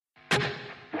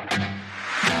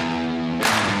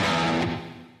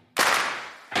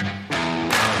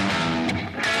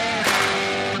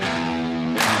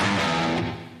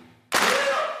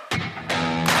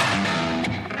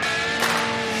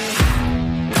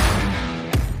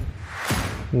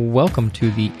Welcome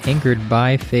to the Anchored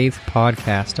by Faith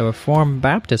podcast, a Reformed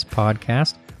Baptist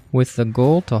podcast with the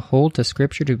goal to hold to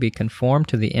Scripture to be conformed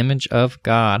to the image of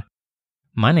God.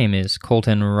 My name is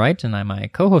Colton Wright, and I'm my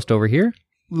co-host over here,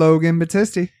 Logan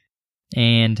Battisti.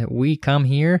 And we come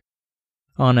here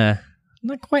on a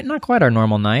not quite our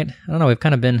normal night. I don't know, we've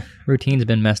kind of routine's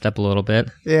been messed up a little bit.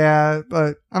 Yeah,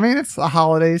 but I mean, it's the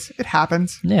holidays. It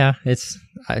happens. Yeah,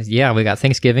 we got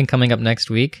Thanksgiving coming up next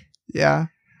week. Yeah.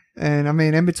 And I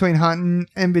mean, in between hunting,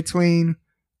 in between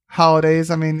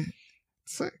holidays, I mean,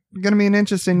 it's going to be an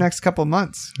interesting next couple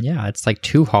months. Yeah, it's like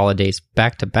 2 holidays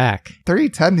back to back. 3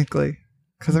 technically.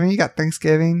 Because I mean, you got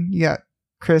Thanksgiving, you got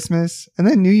Christmas, and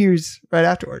then New Year's right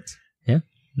afterwards. Yeah,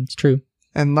 that's true.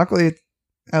 And luckily,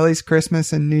 at least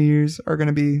Christmas and New Year's are going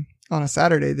to be on a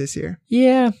Saturday this year.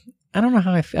 Yeah, I don't know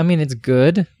how I mean, it's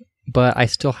good, but I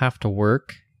still have to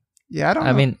work. Yeah, I don't know.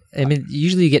 I mean,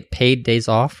 usually you get paid days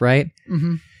off, right?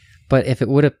 Mm-hmm. But if it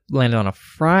would have landed on a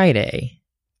Friday,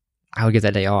 I would get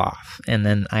that day off, and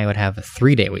then I would have a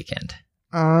 3-day weekend.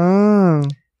 Oh.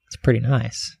 It's pretty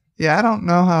nice. Yeah, I don't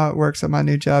know how it works at my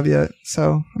new job yet.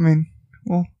 So, I mean,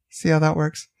 we'll see how that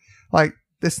works. Like,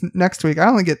 this next week, I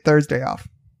only get Thursday off.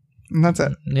 And that's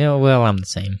it. Yeah, well, I'm the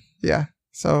same. Yeah.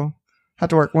 So, I have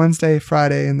to work Wednesday,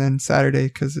 Friday, and then Saturday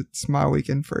because it's my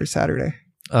weekend for Saturday.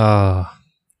 Oh,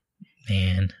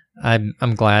 man.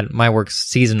 I'm glad. My work's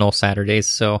seasonal Saturdays,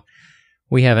 so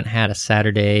we haven't had a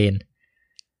Saturday in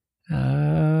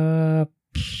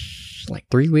like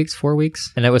 3 weeks, 4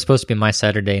 weeks. And it was supposed to be my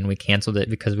Saturday, and we canceled it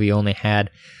because we only had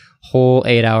whole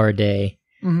 8-hour day.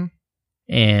 Mm-hmm.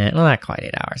 And, well, not quite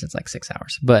 8 hours. It's like 6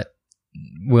 hours. But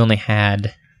we only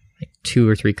had like 2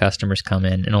 or 3 customers come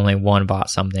in, and only one bought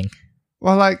something.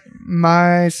 Well, like,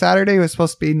 my Saturday was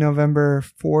supposed to be November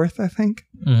 4th, I think.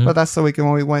 Mm-hmm. But that's the weekend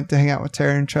when we went to hang out with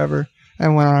Tara and Trevor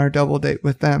and went on our double date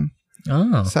with them.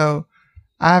 Oh. So,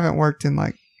 I haven't worked in,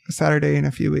 like, a Saturday in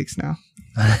a few weeks now.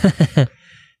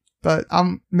 But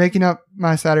I'm making up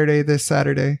my Saturday this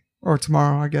Saturday, or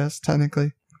tomorrow, I guess,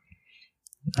 technically.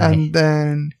 And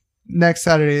then next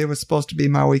Saturday, it was supposed to be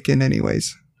my weekend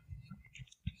anyways.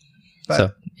 But,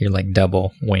 so you're like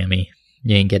double whammy.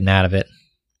 You ain't getting out of it.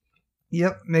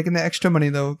 Yep, making the extra money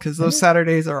though, because those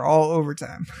Saturdays are all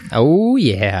overtime. Oh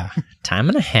yeah, time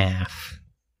and a half.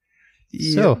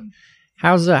 Yep. So,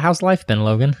 how's life been,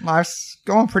 Logan? Life's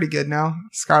going pretty good now.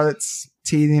 Scarlett's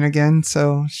teething again,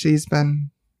 so she's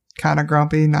been kind of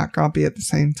grumpy, not grumpy at the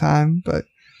same time, but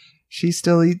she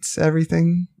still eats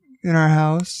everything in our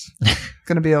house.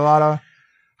 Going to be a lot of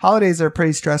holidays are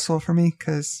pretty stressful for me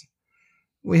because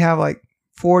we have like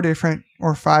 4 different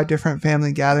or 5 different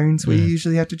family gatherings we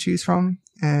usually have to choose from.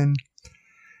 And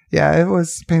yeah, it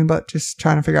was a pain in the butt just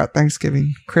trying to figure out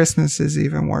Thanksgiving. Christmas is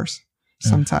even worse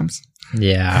sometimes.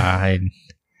 Yeah.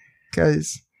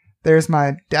 Because there's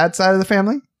my dad's side of the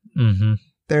family. Mm-hmm.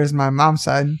 There's my mom's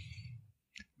side.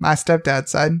 My stepdad's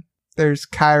side. There's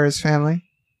Kyra's family.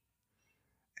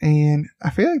 And I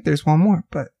feel like there's one more,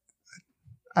 but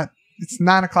it's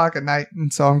 9 o'clock at night,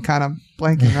 and so I'm kind of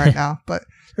blanking right now. But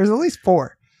there's at least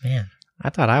 4. Man, I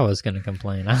thought I was going to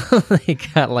complain. I only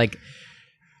got like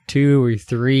 2 or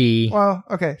 3. Well,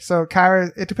 okay, so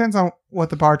Kyra, it depends on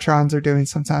what the Bartrons are doing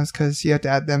sometimes, because you have to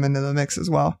add them into the mix as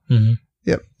well. Mm-hmm.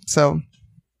 Yep, so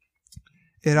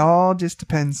it all just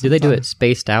depends. Do they do it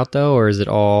spaced out, though, or is it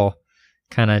all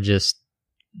kind of just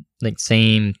like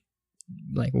same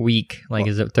like week? Like,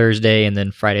 is it Thursday and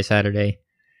then Friday, Saturday?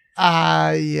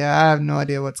 Yeah, I have no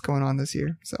idea what's going on this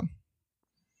year. So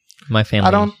my family,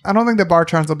 I don't think the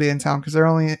Bartrons will be in town because they're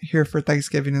only here for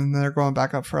Thanksgiving and then they're going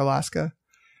back up for Alaska.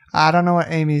 I don't know what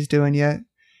Amy's doing yet.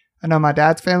 I know my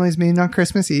dad's family's meeting on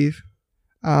Christmas Eve,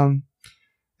 and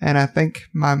I think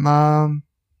my mom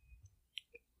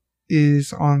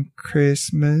is on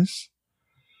Christmas.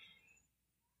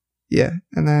 Yeah,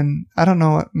 and then I don't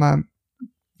know what my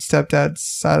stepdad's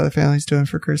side of the family's doing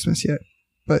for Christmas yet,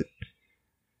 but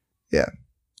yeah,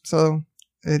 so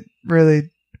it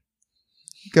really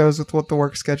goes with what the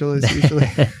work schedule is usually.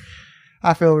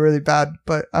 I feel really bad,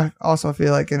 but I also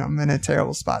feel like I'm in a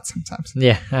terrible spot sometimes.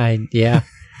 Yeah.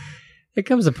 There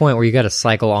comes a point where you got to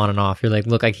cycle on and off. You're like,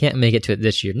 look, I can't make it to it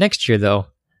this year. Next year, though,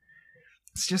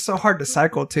 it's just so hard to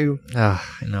cycle too.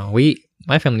 No,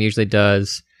 my family usually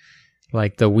does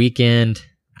like the weekend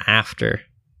after.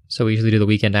 So we usually do the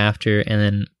weekend after, and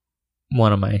then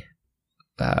one of my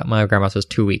grandma's was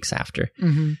 2 weeks after.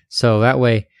 Mm-hmm. So that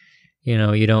way,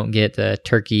 you don't get the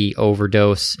turkey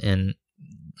overdose in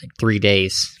like 3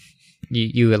 days.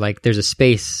 You like, there's a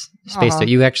space so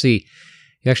you actually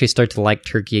start to like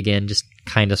turkey again, just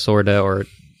kind of, sort of, or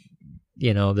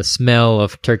the smell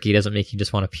of turkey doesn't make you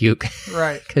just want to puke.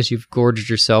 Right. Because you've gorged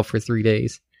yourself for 3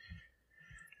 days.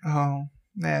 Oh,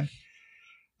 man.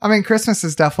 I mean, Christmas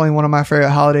is definitely one of my favorite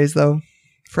holidays, though.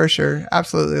 For sure.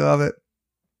 Absolutely love it.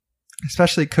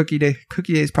 Especially Cookie Day.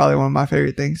 Cookie Day is probably one of my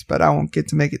favorite things, but I won't get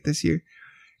to make it this year.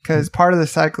 Because part of the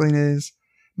cycling is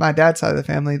my dad's side of the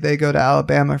family, they go to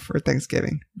Alabama for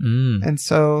Thanksgiving. And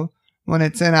so when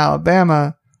it's in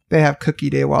Alabama, they have Cookie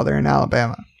Day while they're in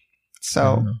Alabama.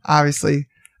 So obviously,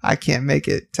 I can't make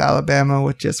it to Alabama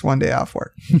with just one day off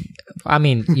work. I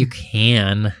mean, you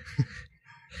can.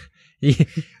 Be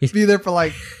there for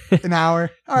like an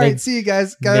hour. All right, see you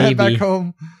guys. Gotta head back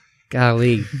home.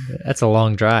 Golly, that's a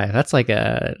long drive. That's like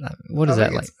what is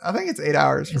that like? I think it's 8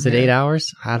 hours. Is it 8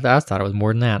 hours? I thought it was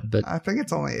more than that, but I think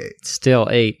it's only 8. Still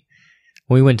 8.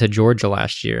 We went to Georgia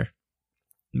last year.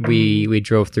 We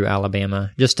drove through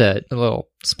Alabama, just a little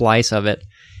splice of it,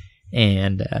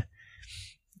 and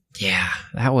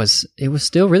it was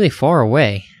still really far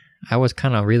away. That was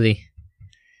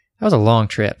a long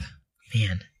trip,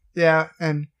 man. Yeah,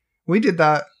 and we did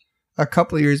that a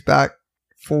couple of years back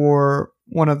for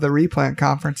one of the replant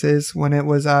conferences when it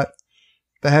was at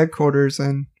the headquarters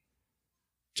in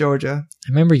Georgia. I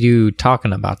remember you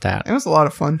talking about that. It was a lot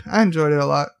of fun. I enjoyed it a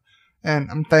lot. And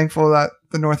I'm thankful that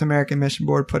the North American Mission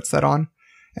Board puts that on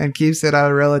and keeps it at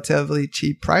a relatively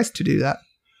cheap price to do that.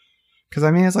 Because,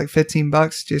 I mean, it's like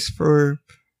 $15 just for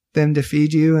them to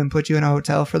feed you and put you in a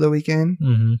hotel for the weekend.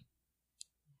 Mm-hmm.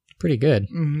 Pretty good.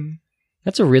 Mm-hmm.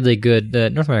 That's a really good... The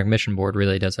North American Mission Board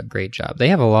really does a great job. They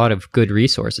have a lot of good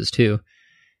resources, too.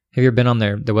 Have you ever been on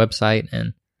their website?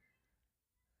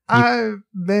 I've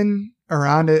been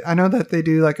around it. I know that they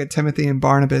do like a Timothy and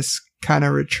Barnabas kind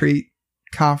of retreat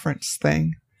conference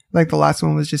thing. Like the last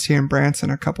one was just here in Branson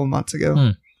a couple months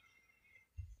ago.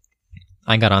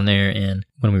 I got on there, and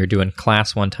when we were doing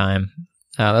class one time,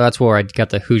 that's where I got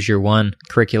the Who's Your One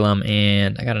curriculum,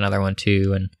 and I got another one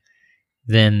too. And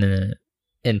then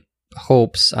in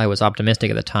hopes, I was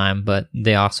optimistic at the time, but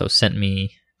they also sent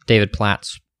me David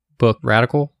Platt's book,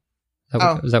 Radical.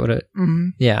 Is that what it? Mm-hmm.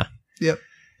 Yeah. Yep.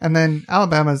 And then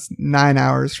Alabama's 9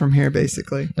 hours from here,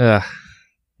 basically. Ugh,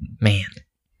 man,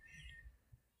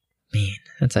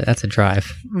 that's a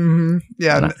drive. Mm-hmm.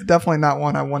 Yeah, definitely not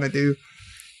one I want to do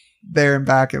there and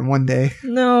back in one day.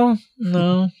 No.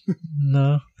 I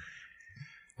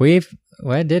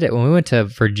did it when we went to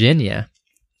Virginia.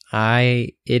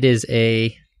 It is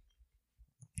I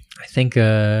think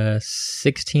a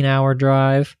 16-hour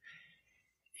drive,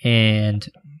 and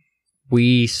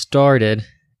we started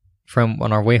from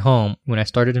on our way home. When I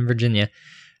started in Virginia,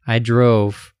 I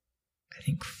drove, I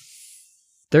think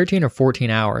 13 or 14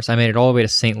 hours. I made it all the way to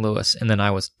St. Louis, and then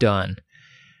I was done.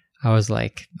 I was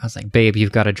like, babe,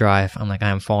 you've got to drive. I'm like,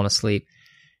 I'm falling asleep.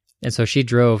 And so she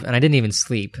drove, and I didn't even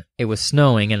sleep. It was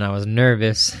snowing, and I was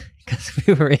nervous because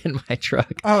we were in my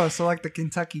truck. Oh, so like the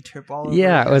Kentucky trip all over.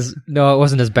 Yeah, it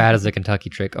wasn't as bad as the Kentucky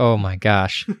trip. Oh my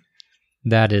gosh.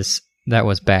 That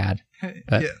was bad.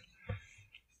 But, yeah.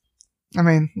 I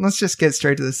mean, let's just get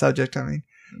straight to the subject. I mean,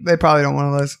 they probably don't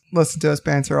want to listen to us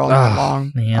banter all night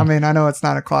long. Man. I mean, I know it's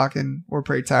 9 o'clock and we're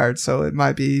pretty tired, so it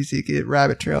might be easy to get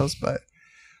rabbit trails, but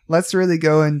let's really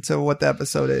go into what the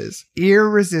episode is.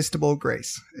 Irresistible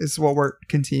Grace is what we're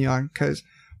continuing on, because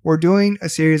we're doing a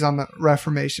series on the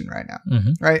Reformation right now,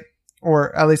 right?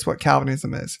 Or at least what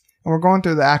Calvinism is. And we're going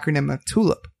through the acronym of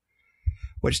TULIP,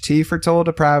 which T for total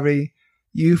depravity,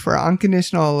 U for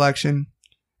unconditional election,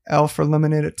 L for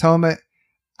limited atonement,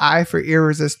 I for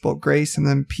irresistible grace, and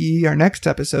then P, our next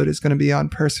episode, is going to be on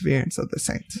perseverance of the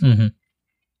saints. Mm-hmm.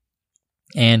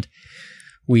 And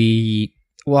we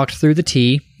walked through the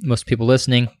T. Most people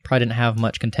listening probably didn't have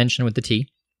much contention with the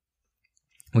T.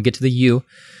 We get to the U.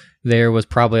 There was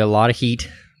probably a lot of heat.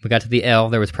 We got to the L.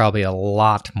 There was probably a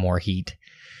lot more heat.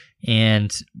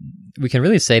 And we can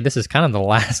really say this is kind of the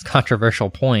last controversial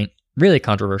point, really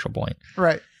controversial point.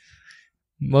 Right.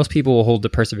 Most people will hold the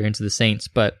perseverance of the saints,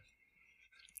 but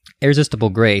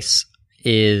irresistible grace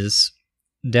is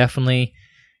definitely,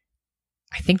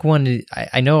 I think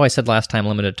I know I said last time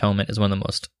limited atonement is one of the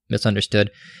most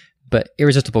misunderstood, but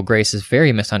irresistible grace is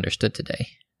very misunderstood today.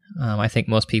 I think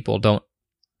most people don't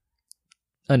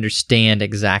understand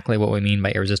exactly what we mean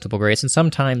by irresistible grace, and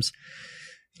sometimes,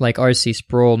 like R.C.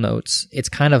 Sproul notes, it's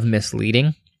kind of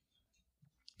misleading.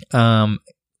 I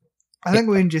think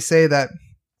we can just say that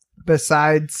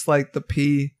besides like the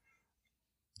P,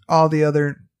 all the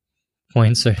other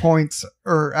points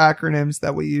or acronyms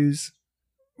that we use,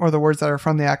 or the words that are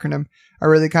from the acronym, are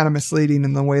really kind of misleading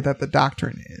in the way that the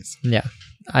doctrine is. Yeah.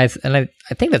 I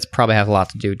think that's probably has a lot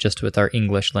to do just with our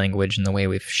English language and the way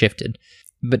we've shifted.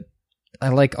 But I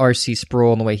like R.C.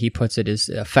 Sproul and the way he puts it is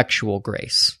effectual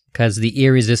grace, because the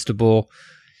irresistible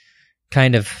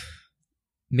kind of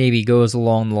maybe goes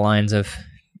along the lines of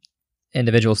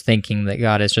individuals thinking that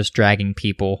God is just dragging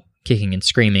people kicking and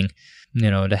screaming,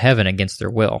 to heaven against their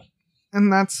will.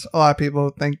 And that's a lot of people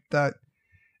think that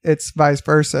it's vice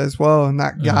versa as well, and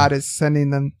that God is sending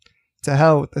them to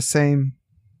hell with the same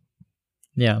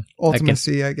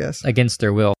ultimacy, I guess. Against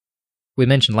their will. We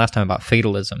mentioned last time about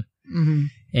fatalism. Mm-hmm.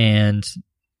 And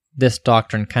this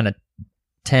doctrine kind of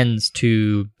tends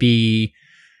to be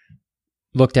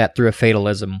looked at through a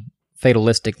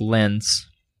fatalistic lens,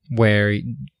 where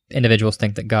individuals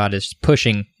think that God is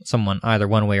pushing someone either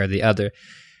one way or the other.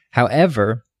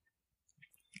 However,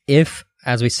 if,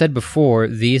 as we said before,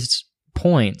 these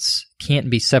points can't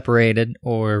be separated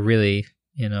or really,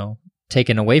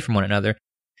 taken away from one another,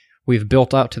 we've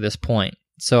built up to this point.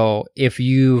 So if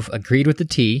you've agreed with the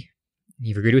T,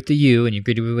 you've agreed with the U, and you've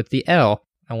agreed with the L,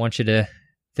 I want you to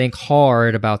think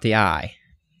hard about the I.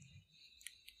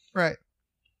 Right.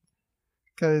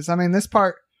 Because, this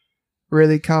part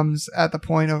really comes at the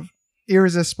point of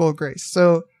irresistible grace.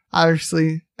 So,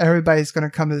 obviously, everybody's going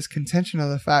to come to this contention of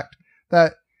the fact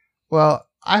that, well,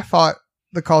 I fought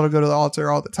the call to go to the altar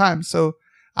all the time, so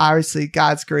obviously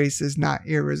God's grace is not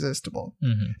irresistible.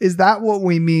 Mm-hmm. Is that what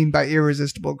we mean by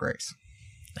irresistible grace?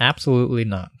 Absolutely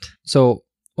not. So,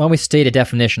 why don't we state a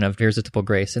definition of irresistible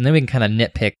grace, and then we can kind of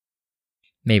nitpick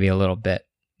maybe a little bit.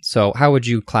 So, how would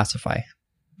you classify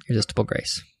irresistible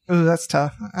grace? Oh, that's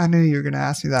tough. I knew you were going to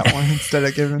ask me that one instead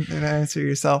of giving an answer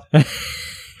yourself.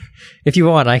 If you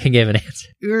want, I can give an answer.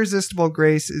 Irresistible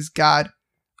grace is God,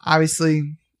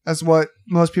 obviously, as what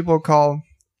most people call,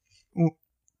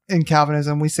 in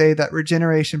Calvinism, we say that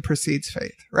regeneration precedes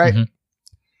faith, right? Mm-hmm.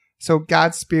 So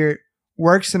God's Spirit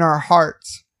works in our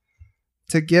hearts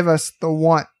to give us the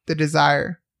want, the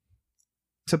desire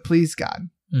to please God.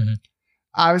 Mm-hmm.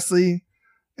 Obviously,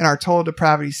 in our total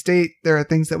depravity state, there are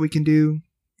things that we can do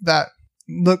that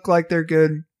look like they're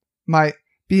good, might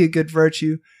be a good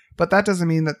virtue, but that doesn't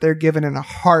mean that they're given in a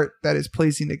heart that is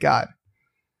pleasing to God.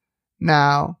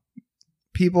 Now,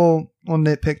 people will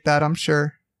nitpick that, I'm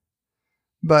sure,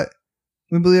 but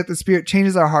we believe that the Spirit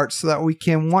changes our hearts so that we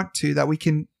can want to, that we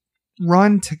can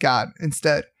run to God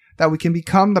instead, that we can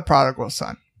become the prodigal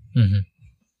son. Mm-hmm.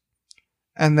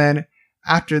 And then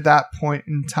after that point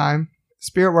in time,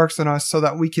 Spirit works on us so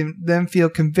that we can then feel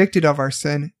convicted of our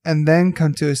sin and then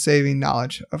come to a saving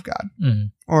knowledge of God. Mm-hmm.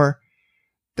 Or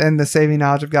then the saving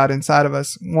knowledge of God inside of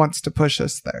us wants to push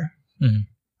us there,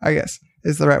 I guess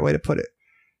is the right way to put it.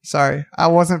 Sorry, I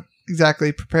wasn't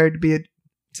exactly prepared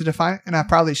to define it, and I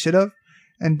probably should have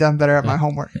and done better at my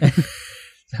homework.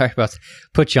 Sorry about to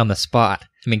put you on the spot.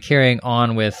 Carrying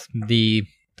on with the,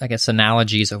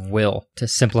 analogies of will, to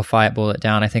simplify it, boil it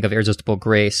down, I think of irresistible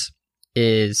grace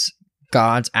is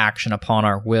God's action upon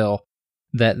our will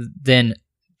that then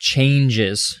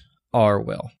changes our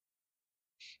will.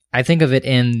 I think of it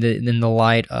in the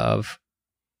light of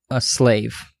a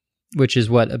slave, which is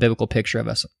what a biblical picture of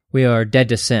us. We are dead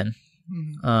to sin.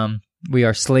 Mm-hmm. We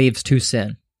are slaves to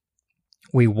sin.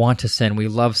 We want to sin. We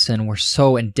love sin. We're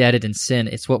so indebted in sin.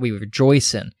 It's what we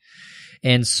rejoice in.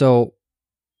 And so,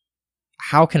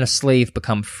 how can a slave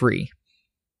become free?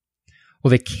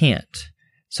 Well, they can't.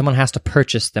 Someone has to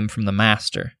purchase them from the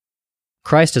master.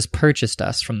 Christ has purchased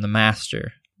us from the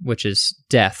master, which is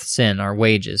death, sin, our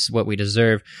wages, what we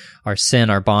deserve, our sin,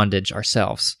 our bondage,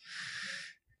 ourselves.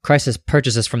 Christ has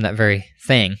purchased us from that very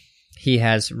thing. He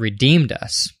has redeemed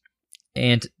us.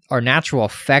 And our natural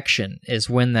affection is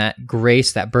when that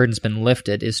grace, that burden's been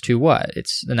lifted, is to what?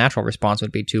 The natural response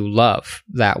would be to love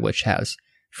that which has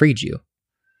freed you.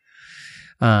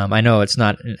 I know it's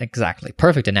not an exactly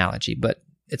perfect analogy, but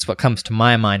it's what comes to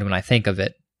my mind when I think of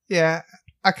it. Yeah,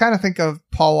 I kind of think of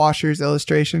Paul Washer's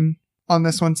illustration on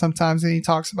this one sometimes, and he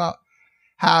talks about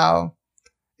how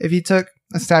if you took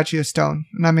a statue of stone,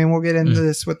 and we'll get into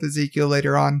this with Ezekiel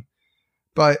later on,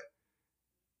 but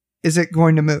is it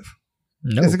going to move?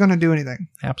 No. Is it going to do anything?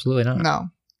 Absolutely not. No.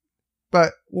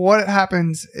 But what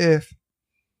happens if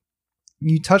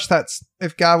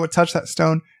if God would touch that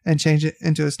stone and change it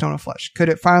into a stone of flesh? Could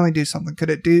it finally do something?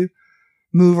 Could it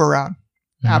move around?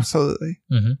 Mm-hmm. Absolutely.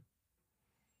 Mm-hmm.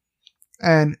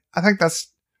 And I think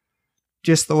that's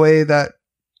just the way that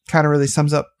kind of really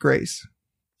sums up grace.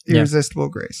 Irresistible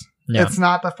grace. Yeah. It's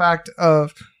not the fact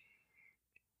of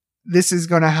this is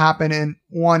going to happen in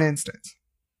one instance.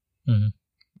 Mm-hmm.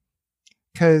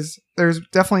 Because there's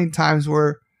definitely times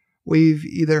where we've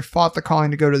either fought the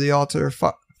calling to go to the altar, or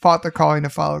fought the calling to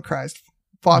follow Christ,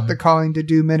 fought the calling to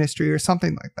do ministry or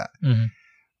something like that. Mm-hmm.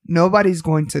 Nobody's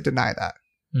going to deny that.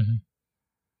 Mm-hmm.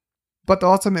 But the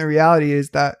ultimate reality is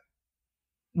that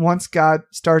once God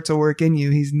starts a work in you,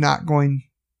 he's not going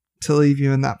to leave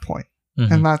you in that point.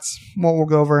 Mm-hmm. And that's what we'll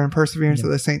go over in Perseverance of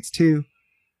the Saints too.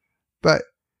 But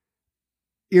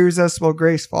irresistible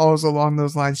grace follows along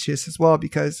those lines just as well,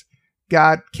 because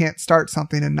God can't start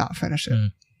something and not finish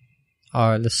it.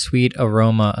 The sweet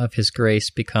aroma of his grace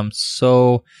becomes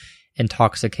so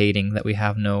intoxicating that we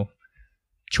have no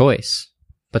choice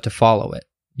but to follow it.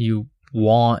 You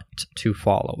want to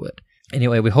follow it.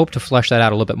 Anyway, we hope to flesh that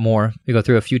out a little bit more. We go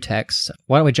through a few texts.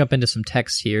 Why don't we jump into some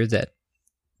texts here that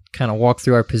kind of walk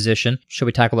through our position? Should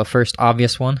we tackle the first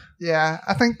obvious one? Yeah,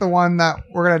 I think the one that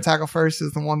we're going to tackle first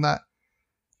is the one that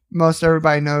most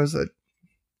everybody knows that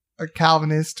a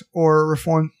Calvinist or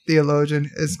Reformed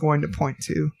theologian is going to point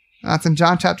to. That's in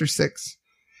John chapter 6.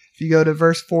 If you go to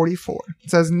verse 44,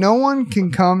 it says, "No one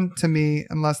can come to me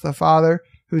unless the Father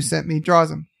who sent me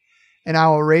draws him, and I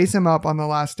will raise him up on the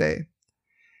last day.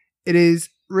 It is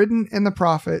written in the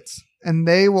prophets, and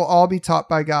they will all be taught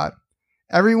by God.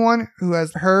 Everyone who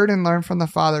has heard and learned from the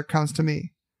Father comes to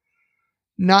me.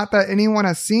 Not that anyone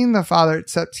has seen the Father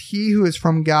except he who is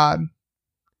from God.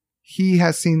 He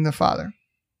has seen the Father.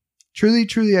 Truly,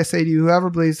 truly, I say to you, whoever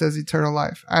believes has eternal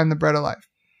life. I am the bread of life.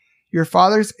 Your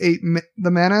fathers ate the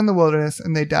manna in the wilderness,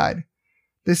 and they died.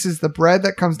 This is the bread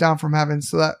that comes down from heaven,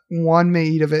 so that one may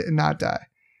eat of it and not die.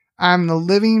 I am the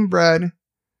living bread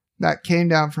that came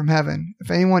down from heaven.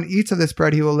 If anyone eats of this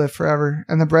bread, he will live forever.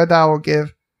 And the bread that I will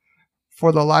give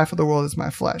for the life of the world is my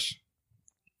flesh."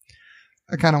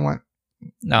 I kind of went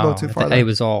a little too far.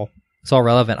 It's all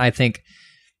relevant. I think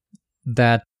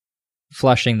that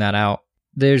fleshing that out,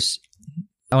 I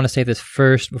want to say this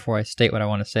first before I state what I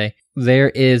want to say.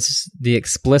 There is the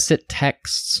explicit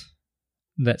texts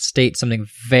that state something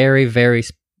very, very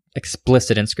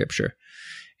explicit in Scripture.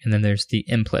 And then there's the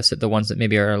implicit, the ones that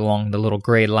maybe are along the little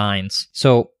gray lines.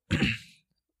 So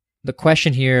the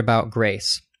question here about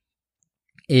grace,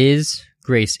 is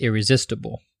grace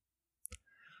irresistible?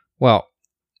 Well,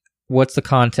 what's the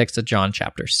context of John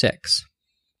chapter 6?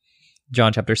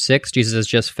 John chapter 6, Jesus has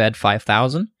just fed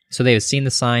 5,000. So they have seen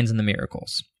the signs and the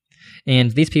miracles.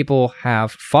 And these people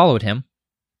have followed him.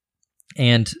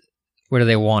 And what are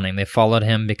they wanting? They followed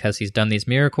him because he's done these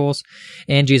miracles.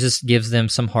 And Jesus gives them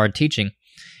some hard teaching.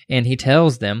 And he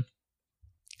tells them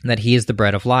that he is the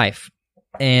bread of life.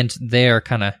 And they're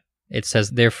it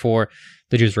says, therefore,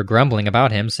 the Jews were grumbling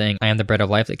about him, saying, I am the bread of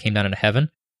life that came down into heaven.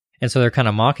 And so they're kind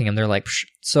of mocking him. They're like, psh.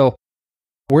 So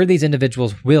were these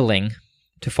individuals willing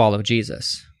to follow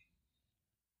Jesus?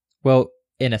 Well,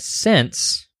 in a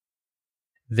sense,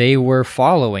 they were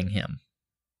following him.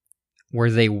 Were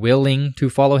they willing to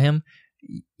follow him?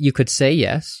 You could say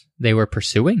yes. They were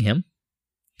pursuing him.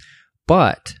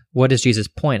 But what does Jesus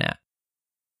point at?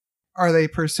 Are they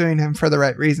pursuing him for the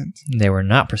right reasons? They were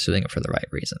not pursuing it for the right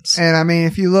reasons. And I mean,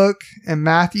 if you look in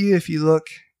Matthew, if you look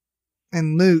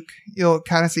in Luke, you'll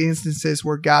kind of see instances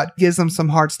where God gives them some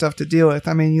hard stuff to deal with.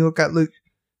 I mean, you look at Luke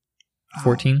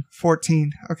 14.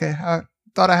 14. Okay. I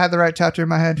thought I had the right chapter in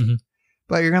my head. Mm-hmm.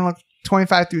 But you're going to look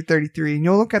 25 through 33, and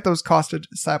you'll look at those costs of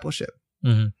discipleship.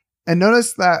 Mm-hmm. And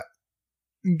notice that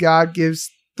God gives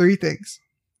three things.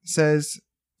 It says,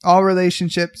 all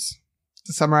relationships,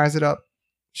 to summarize it up,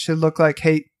 should look like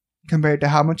hate compared to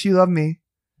how much you love me.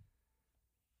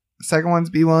 The second one's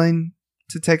be willing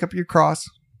to take up your cross.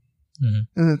 Mm-hmm.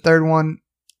 And the third one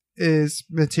is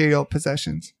material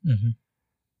possessions. Mm-hmm.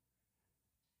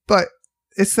 But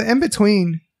it's the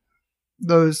in-between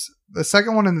those, the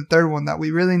second one and the third one, that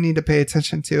we really need to pay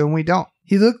attention to, and we don't.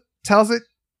 He tells it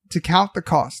to count the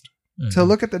cost, mm-hmm. to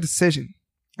look at the decision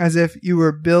as if you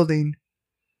were building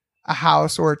a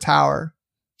house or a tower,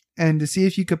 and to see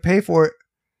if you could pay for it,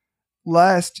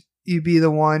 lest you be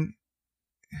the one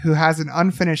who has an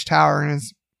unfinished tower and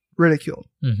is ridiculed.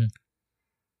 Mm-hmm.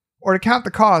 Or to count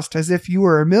the cost as if you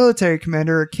were a military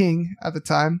commander or king at the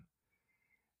time,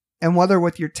 and whether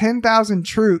with your 10,000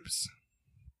 troops,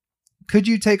 could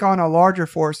you take on a larger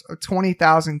force of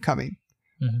 20,000 coming?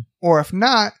 Mm-hmm. Or if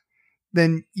not,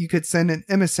 then you could send an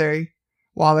emissary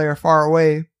while they are far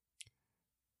away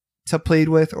to plead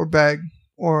with or beg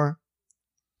or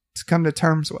to come to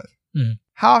terms with. Mm-hmm.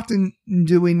 How often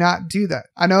do we not do that?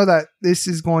 I know that this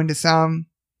is going to sound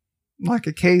like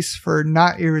a case for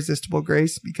not irresistible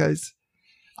grace, because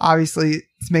obviously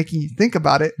it's making you think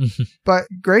about it. Mm-hmm. But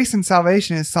grace and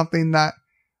salvation is something that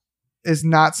is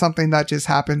not something that just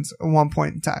happens at one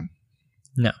point in time.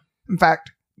 No. In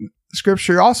fact,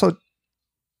 Scripture also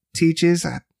teaches,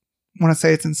 I want to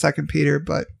say it's in 2 Peter,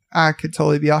 but I could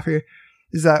totally be off here,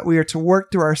 is that we are to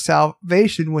work through our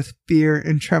salvation with fear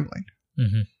and trembling.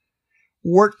 Mm-hmm.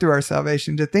 Work through our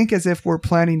salvation, to think as if we're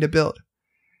planning to build.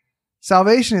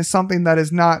 salvation is something that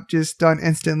is not just done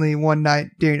instantly one night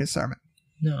during a sermon.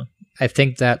 No. I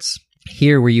think that's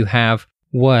here where you have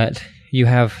what you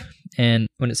have, and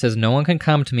when it says, no one can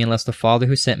come to me unless the Father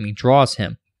who sent me draws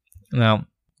him. Now,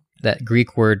 that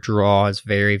Greek word draw is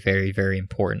very, very, very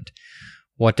important.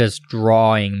 What does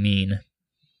drawing mean?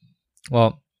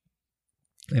 Well,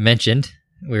 we mentioned,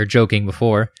 we were joking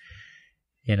before,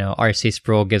 R.C.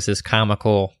 Sproul gives this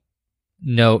comical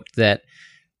note that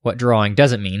what drawing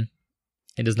doesn't mean.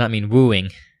 It does not mean wooing.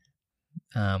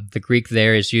 The Greek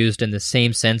there is used in the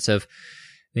same sense of,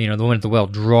 the woman at the well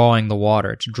drawing the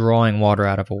water. It's drawing water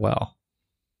out of a well.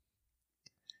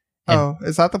 And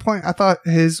is that the point? I thought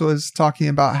his was talking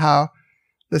about how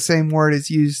the same word is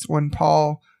used when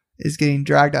Paul is getting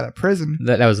dragged out of prison.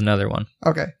 That was another one.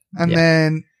 Okay. And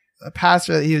then a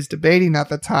pastor that he was debating at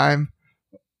the time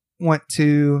went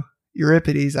to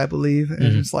Euripides, I believe,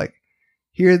 and was like,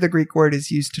 here the Greek word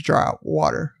is used to draw out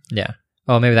water. Yeah.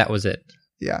 Oh, maybe that was it.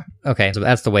 Yeah. Okay, so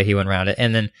that's the way he went around it.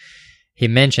 And then he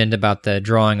mentioned about the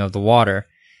drawing of the water.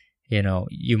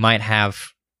 You might have,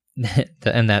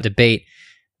 in that debate,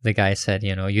 the guy said,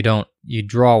 you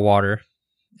draw water,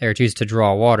 or choose to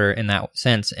draw water in that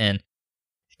sense, and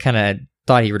kind of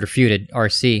thought he refuted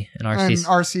RC. And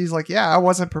RC's like, yeah, I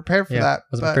wasn't prepared for that.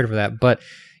 Prepared for that. But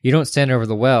you don't stand over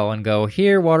the well and go,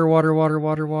 here, water, water, water,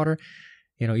 water, water.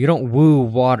 You don't woo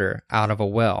water out of a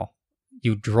well.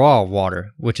 You draw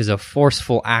water, which is a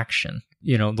forceful action.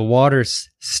 The water's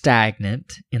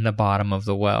stagnant in the bottom of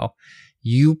the well.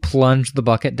 You plunge the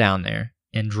bucket down there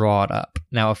and draw it up.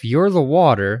 Now, if you're the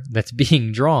water that's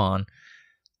being drawn,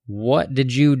 what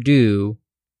did you do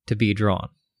to be drawn?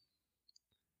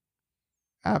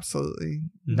 Absolutely.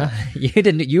 No, you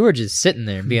didn't. You were just sitting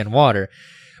there being water.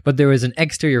 But there was an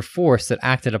exterior force that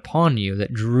acted upon you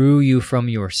that drew you from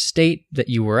your state that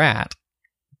you were at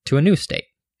to a new state.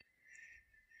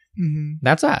 Mm-hmm.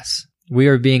 That's us. We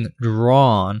are being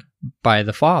drawn by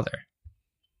the Father.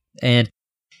 And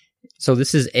so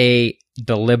this is a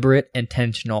deliberate,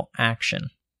 intentional action.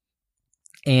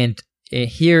 And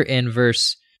here in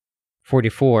verse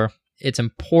 44, it's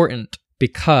important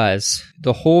because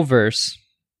the whole verse,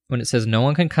 when it says, no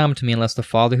one can come to me unless the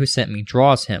Father who sent me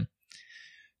draws him.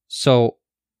 So,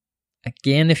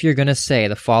 again, if you're going to say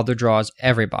the Father draws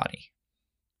everybody,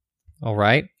 all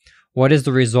right, what is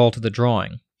the result of the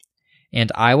drawing? And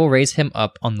I will raise him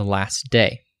up on the last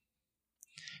day.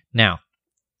 Now,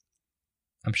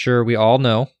 I'm sure we all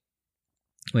know,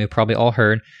 we've probably all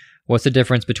heard, what's the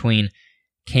difference between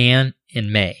can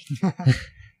and may?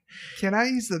 Can I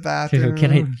use the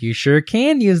bathroom? You sure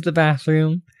can use the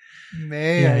bathroom.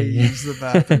 May I use the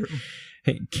bathroom?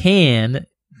 Can,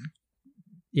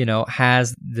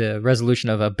 has the resolution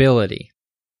of ability.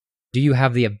 Do you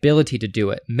have the ability to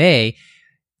do it? May,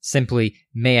 simply,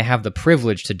 may I have the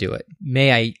privilege to do it?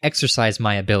 May I exercise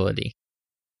my ability?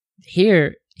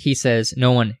 Here, he says,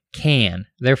 no one can.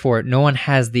 Therefore, no one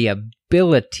has the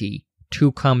ability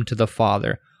to come to the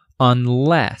Father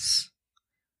unless,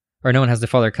 or no one has the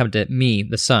Father come to me,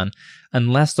 the Son,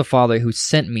 unless the Father who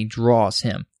sent me draws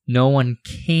him. No one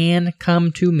can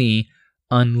come to me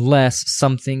unless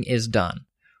something is done.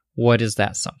 What is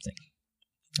that something?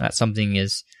 That something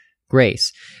is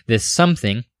grace. This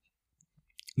something,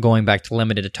 going back to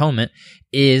limited atonement,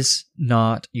 is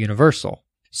not universal.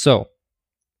 So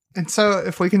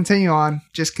if we continue on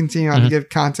to give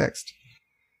context.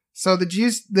 So the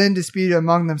Jews then disputed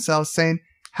among themselves, saying,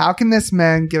 how can this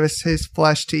man give us his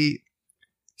flesh to eat?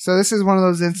 So this is one of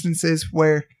those instances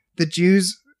where the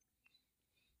Jews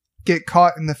get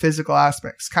caught in the physical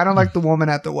aspects, kind of like the woman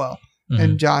at the well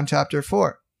in John chapter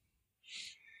 4.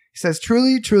 He says,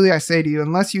 truly, truly, I say to you,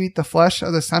 unless you eat the flesh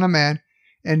of the Son of Man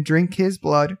and drink his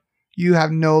blood, you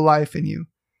have no life in you.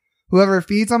 Whoever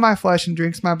feeds on my flesh and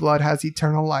drinks my blood has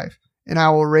eternal life, and I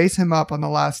will raise him up on the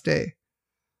last day.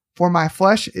 For my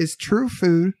flesh is true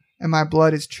food, and my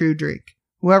blood is true drink.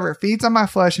 Whoever feeds on my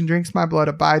flesh and drinks my blood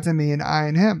abides in me, and I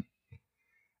in him.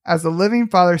 As the living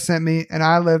Father sent me, and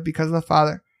I live because of the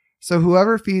Father, so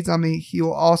whoever feeds on me, he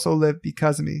will also live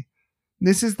because of me.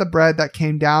 This is the bread that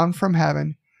came down from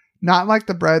heaven, not like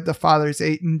the bread the fathers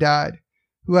ate and died.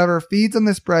 Whoever feeds on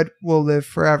this bread will live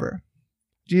forever.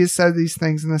 Jesus said these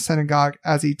things in the synagogue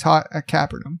as he taught at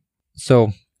Capernaum.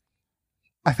 So,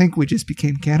 I think we just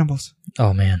became cannibals.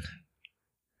 Oh, man.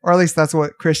 Or at least that's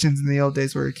what Christians in the old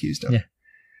days were accused of. Yeah.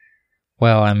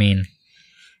 Well, I mean,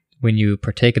 when you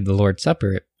partake of the Lord's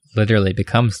Supper, it literally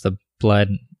becomes the blood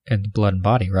and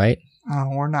body, right? Oh,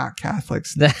 we're not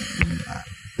Catholics.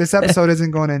 This episode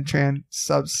isn't going in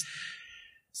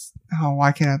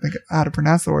why can't I think of how to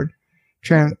pronounce the word?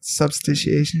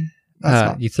 Transubstantiation.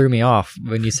 You threw me off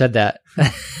when you said that.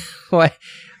 Well,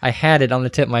 I had it on the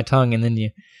tip of my tongue, and then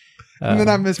you... and then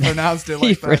I mispronounced it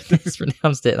like that. You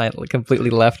mispronounced it, and it completely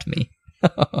left me.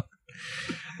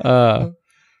 We'll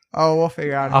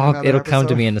figure out. It'll come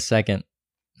to me in a second.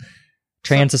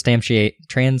 Transubstantiation.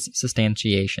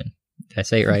 Did I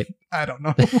say it right? I don't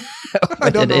know. I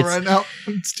don't know right now.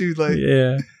 It's too late.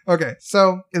 Yeah. Okay,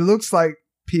 so it looks like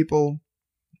people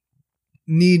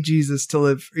need Jesus to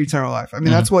live eternal life. I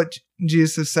mean, that's what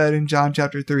Jesus has said in John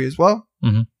chapter 3 as well.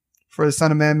 Mm-hmm. For the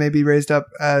Son of Man may be raised up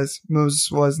as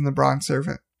Moses was in the bronze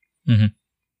servant. Mm-hmm.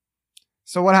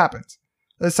 So what happens?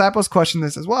 The disciples question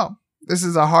this as well. This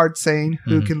is a hard saying.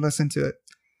 Who can listen to it?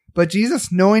 But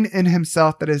Jesus, knowing in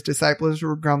himself that his disciples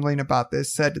were grumbling about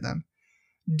this, said to them,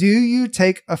 "Do you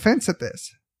take offense at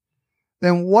this?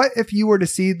 Then what if you were to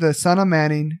see the Son of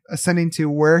Man ascending to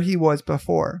where he was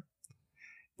before?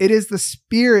 It is the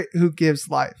Spirit who gives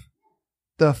life.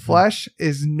 The flesh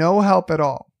is no help at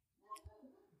all.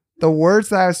 The words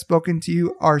that I have spoken to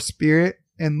you are spirit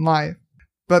and life.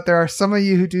 But there are some of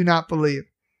you who do not believe."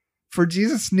 For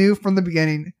Jesus knew from the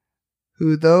beginning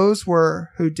who those were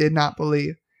who did not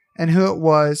believe, and who it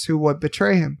was who would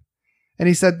betray him. And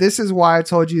he said, "This is why I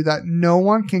told you that no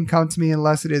one can come to me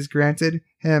unless it is granted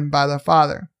him by the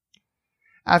Father."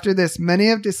 After this, many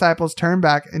of the disciples turned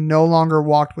back and no longer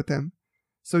walked with him.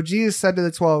 So Jesus said to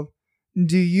the 12,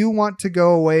 "Do you want to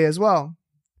go away as well?"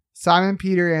 Simon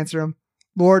Peter answered him,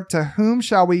 "Lord, to whom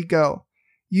shall we go?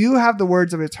 You have the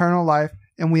words of eternal life,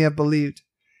 and we have believed,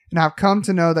 and have come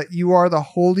to know that you are the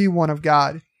Holy One of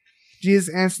God."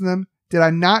 Jesus answered them, "Did I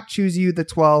not choose you, the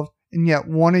 12, and yet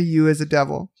one of you is a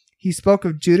devil?" He spoke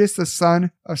of Judas, the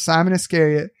son of Simon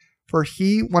Iscariot, for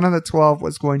he, one of the 12,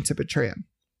 was going to betray him.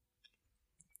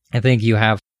 I think you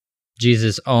have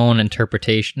Jesus' own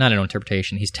interpretation, not an own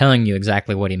interpretation. He's telling you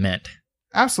exactly what he meant.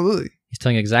 Absolutely. He's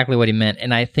telling you exactly what he meant.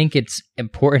 And I think it's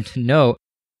important to note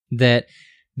that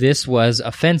this was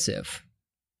offensive.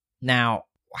 Now,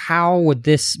 how would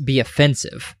this be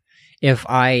offensive if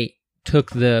I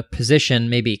took the position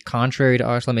maybe contrary to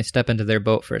ours? Let me step into their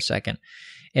boat for a second.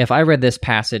 If I read this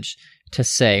passage to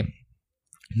say,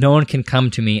 no one can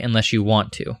come to me unless you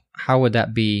want to, how would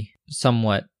that be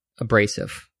somewhat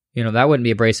abrasive? That wouldn't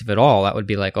be abrasive at all. That would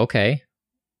be like, okay,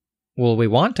 well, we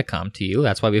want to come to you.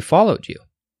 That's why we followed you.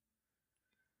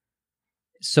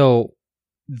 So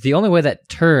the only way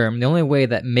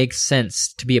that makes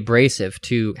sense to be abrasive,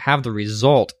 to have the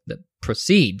result that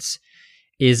proceeds,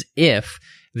 is if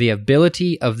the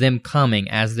ability of them coming,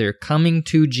 as they're coming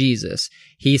to Jesus,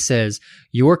 he says,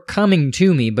 "You're coming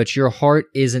to me, but your heart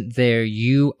isn't there.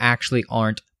 You actually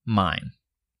aren't mine.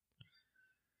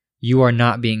 You are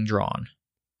not being drawn."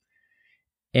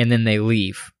 And then they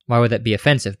leave. Why would that be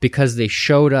offensive? Because they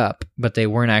showed up, but they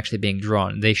weren't actually being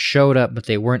drawn. They showed up, but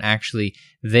they weren't actually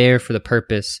there for the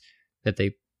purpose that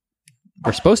they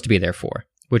were supposed to be there for,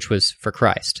 which was for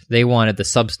Christ. They wanted the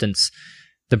substance,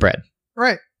 the bread.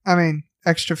 Right. I mean,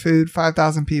 extra food,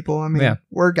 5,000 people. I mean,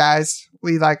 We're guys.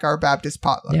 We like our Baptist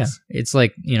potlucks. Yeah. It's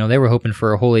like, they were hoping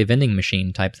for a holy vending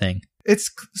machine type thing. It's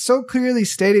so clearly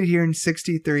stated here in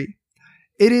 63.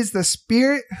 It is the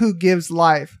Spirit who gives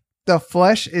life. The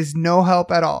flesh is no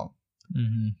help at all.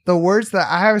 Mm-hmm. The words that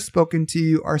I have spoken to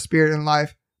you are spirit and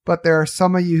life, but there are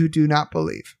some of you who do not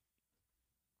believe.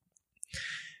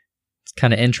 It's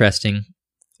kind of interesting.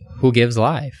 Who gives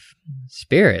life?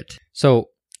 Spirit. So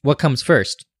what comes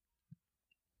first?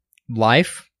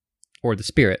 Life or the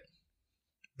Spirit?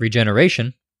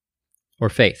 Regeneration or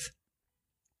faith?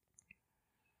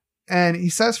 And he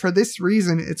says, for this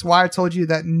reason, it's why I told you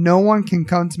that no one can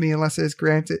come to me unless it is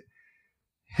granted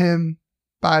him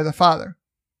by the Father.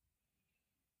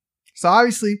 So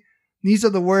obviously, these are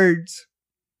the words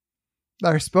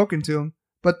that are spoken to him,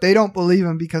 but they don't believe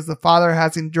him because the Father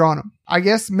hasn't drawn him. I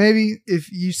guess maybe if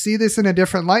you see this in a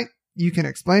different light, you can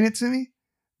explain it to me,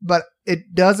 but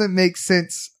it doesn't make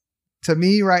sense to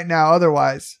me right now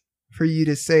otherwise for you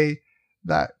to say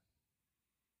that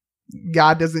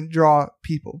God doesn't draw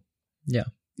people. Yeah.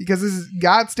 Because this is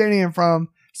God standing in front of him,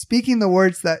 speaking the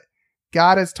words that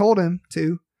God has told him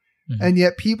to, and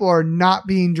yet people are not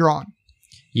being drawn.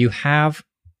 You have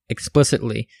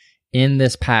explicitly in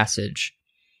this passage,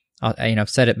 I've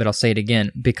said it, but I'll say it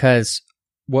again, because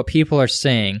what people are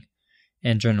saying,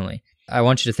 and generally, I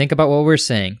want you to think about what we're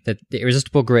saying, that the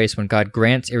irresistible grace, when God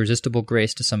grants irresistible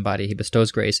grace to somebody, he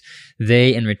bestows grace,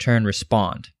 they in return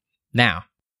respond. Now,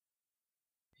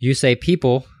 you say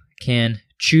people can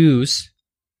choose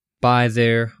by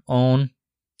their own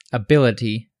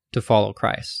ability to follow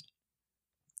Christ.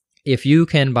 If you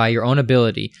can, by your own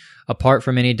ability, apart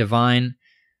from any divine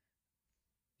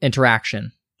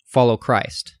interaction, follow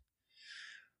Christ,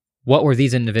 what were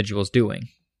these individuals doing?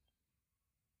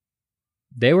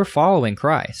 They were following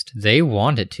Christ. They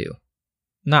wanted to.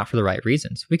 Not for the right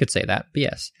reasons. We could say that, but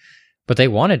yes. But they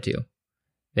wanted to.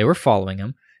 They were following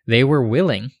him. They were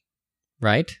willing,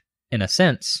 right? In a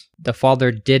sense, the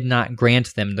Father did not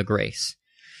grant them the grace.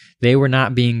 They were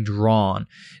not being drawn.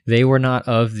 They were not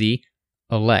of the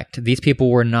elect. These people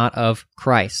were not of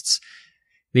Christ's.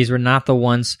 These were not the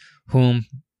ones whom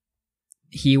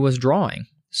he was drawing.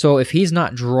 So if he's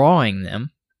not drawing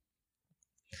them,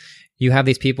 you have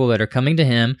these people that are coming to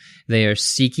him. They are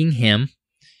seeking him.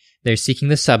 They're seeking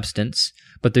the substance,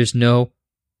 but there's no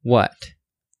what?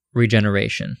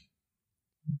 Regeneration.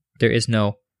 There is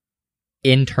no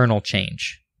internal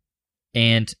change.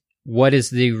 And what is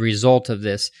the result of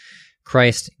this?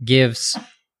 Christ gives,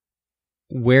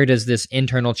 where does this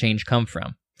internal change come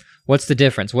from? What's the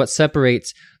difference? What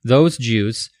separates those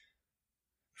Jews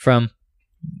from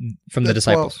the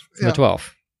disciples, 12, from the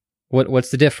 12? What's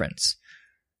the difference?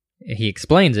 He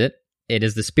explains it. It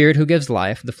is the Spirit who gives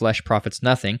life. The flesh profits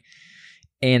nothing.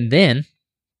 And then,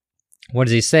 what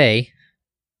does he say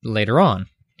later on?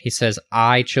 He says,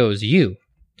 I chose you.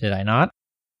 Did I not?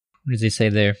 What does he say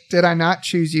there? Did I not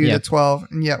choose you, the 12,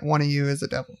 and yet one of you is a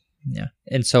devil? Yeah.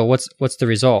 And so what's the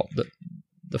result?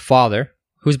 The Father,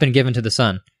 who's been given to the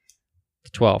Son?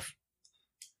 The 12.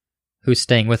 Who's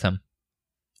staying with him?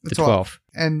 The 12.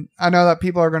 And I know that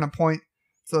people are going to point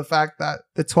to the fact that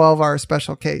the 12 are a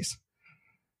special case.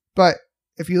 But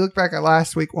if you look back at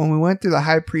last week when we went through the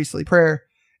high priestly prayer,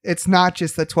 it's not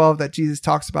just the 12 that Jesus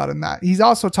talks about in that. He's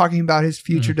also talking about his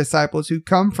future disciples who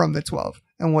come from the 12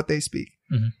 and what they speak.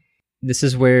 Mm-hmm. This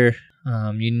is where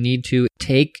you need to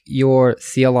take your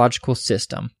theological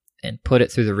system and put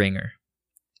it through the ringer.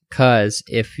 Because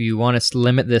if you want to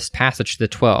limit this passage to the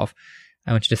 12,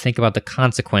 I want you to think about the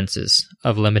consequences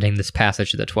of limiting this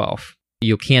passage to the 12.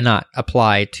 You cannot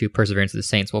apply to perseverance of the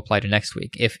saints. We'll apply to next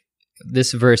week. If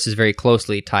this verse is very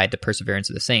closely tied to perseverance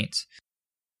of the saints.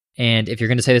 And if you're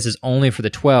going to say this is only for the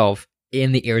 12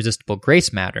 in the irresistible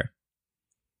grace matter,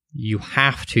 you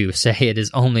have to say it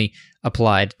is only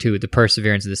applied to the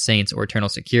perseverance of the saints or eternal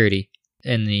security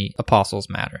in the apostles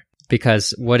matter.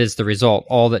 Because what is the result?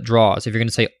 All that draws. If you're going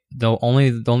to say the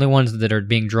only ones that are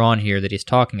being drawn here that he's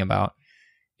talking about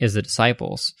is the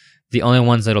disciples, the only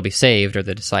ones that will be saved are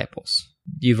the disciples.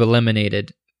 You've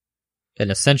eliminated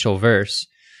an essential verse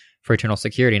for eternal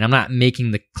security. And I'm not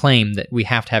making the claim that we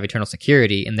have to have eternal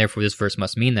security, and therefore this verse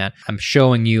must mean that. I'm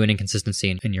showing you an inconsistency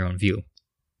in your own view.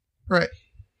 Right.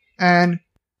 And,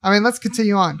 I mean, let's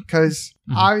continue on, because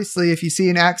obviously if you see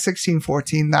in Acts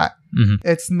 16:14 that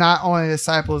it's not only the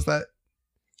disciples that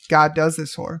God does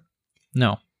this for.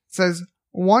 No. It says,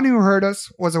 one who heard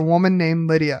us was a woman named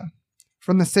Lydia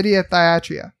from the city of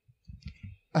Thyatira,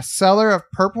 a seller of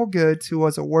purple goods who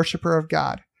was a worshiper of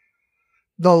God.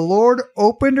 The Lord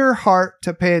opened her heart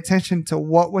to pay attention to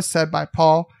what was said by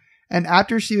Paul, and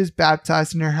after she was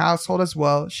baptized in her household as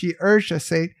well, she urged us,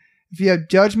 saying, if you have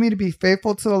judged me to be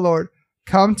faithful to the Lord,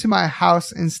 come to my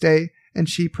house and stay, and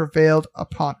she prevailed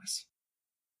upon us.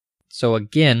 So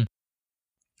again,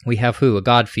 we have who? A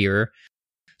God-fearer,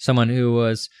 someone who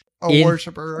was a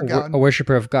worshiper of God. A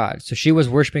worshiper of God. So she was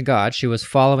worshiping God, she was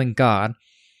following God,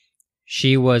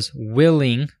 she was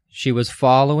willing, she was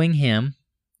following him,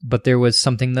 but there was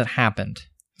something that happened.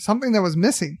 Something that was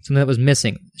missing. Something that was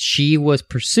missing. She was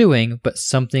pursuing, but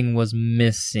something was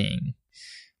missing.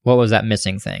 What was that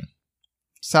missing thing?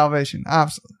 Salvation,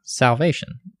 absolutely.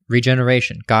 Salvation,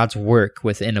 regeneration, God's work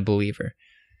within a believer.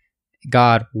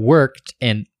 God worked,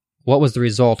 and what was the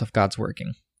result of God's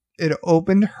working? It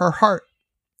opened her heart.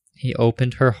 He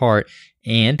opened her heart,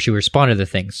 and she responded to the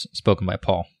things spoken by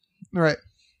Paul. Right.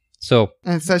 So,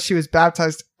 and it says she was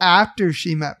baptized after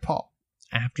she met Paul.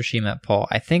 After she met Paul.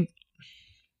 I think,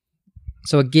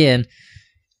 so again,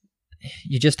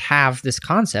 you just have this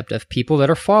concept of people that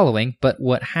are following, but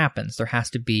what happens?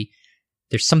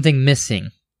 There's something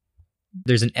missing.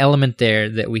 There's an element there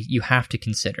that you have to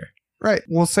consider. Right.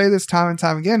 We'll say this time and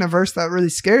time again. A verse that really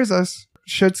scares us,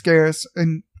 should scare us,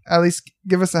 and at least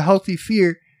give us a healthy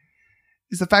fear,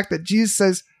 is the fact that Jesus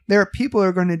says there are people who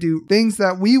are going to do things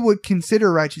that we would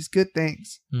consider righteous, good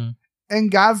things.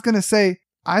 And God's going to say,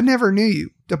 I never knew you.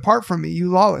 Depart from me, you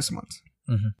lawless ones.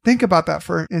 Think about that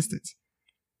for instance.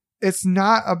 It's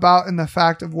not about in the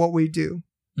fact of what we do.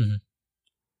 And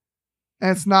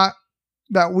it's not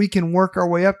that we can work our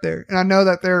way up there. And I know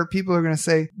that there are people who are going to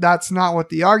say, that's not what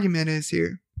the argument is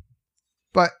here.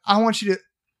 But I want you to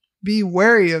be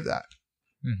wary of that.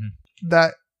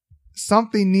 That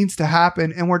something needs to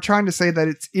happen. And we're trying to say that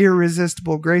it's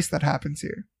irresistible grace that happens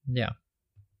here. Yeah.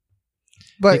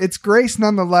 But it's grace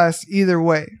nonetheless, either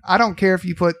way. I don't care if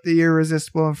you put the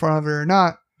irresistible in front of it or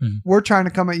not. We're trying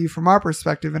to come at you from our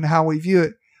perspective and how we view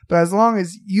it. But as long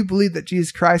as you believe that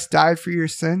Jesus Christ died for your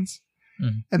sins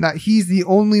and that he's the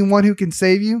only one who can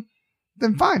save you,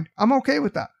 then fine. I'm okay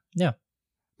with that. Yeah.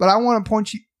 But I want to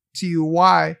point to you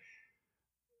why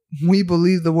we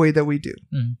believe the way that we do.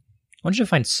 I want you to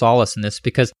find solace in this,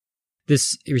 because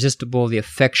this irresistible, the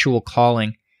effectual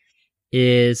calling,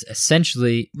 is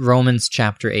essentially Romans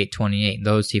chapter 8:28.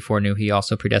 Those he foreknew, he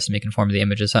also predestined to be conformed to the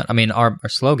image of his Son. I mean, our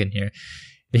slogan here,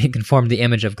 being conformed to the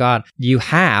image of God. You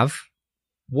have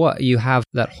what? You have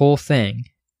that whole thing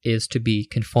is to be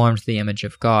conformed to the image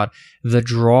of God. The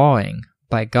drawing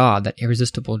by God, that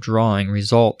irresistible drawing,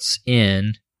 results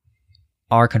in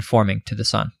our conforming to the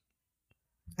Son.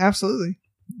 Absolutely.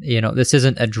 This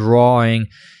isn't a drawing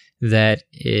that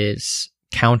is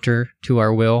counter to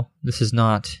our will. This is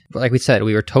not, like we said,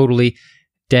 we were totally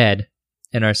dead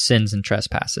in our sins and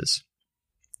trespasses.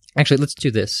 Actually, let's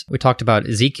do this. We talked about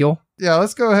Ezekiel. Yeah,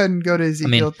 let's go ahead and go to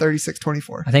Ezekiel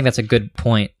 36:24. I think that's a good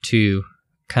point to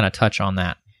kind of touch on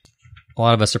that. A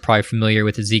lot of us are probably familiar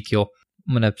with Ezekiel.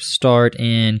 I'm going to start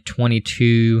in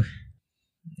 22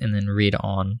 and then read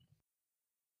on.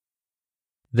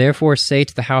 Therefore say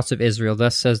to the house of Israel,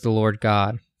 thus says the Lord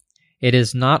God, it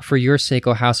is not for your sake,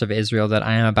 O house of Israel, that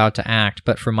I am about to act,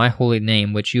 but for my holy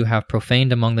name, which you have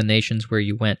profaned among the nations where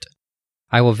you went.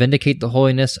 I will vindicate the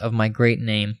holiness of my great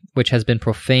name, which has been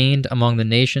profaned among the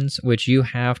nations, which you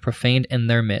have profaned in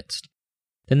their midst.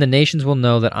 Then the nations will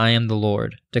know that I am the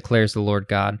Lord, declares the Lord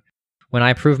God, when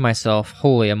I prove myself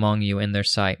holy among you in their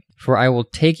sight. For I will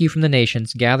take you from the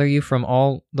nations, gather you from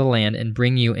all the land, and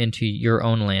bring you into your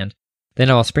own land. Then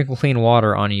I will sprinkle clean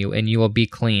water on you, and you will be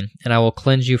clean, and I will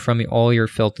cleanse you from all your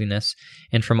filthiness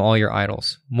and from all your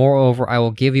idols. Moreover, I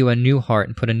will give you a new heart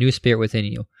and put a new spirit within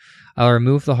you. I will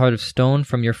remove the heart of stone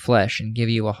from your flesh and give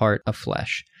you a heart of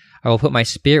flesh. I will put my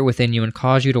spirit within you and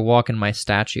cause you to walk in my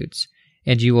statutes,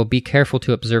 and you will be careful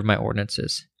to observe my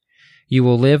ordinances. You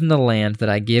will live in the land that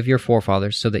I give your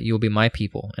forefathers, so that you will be my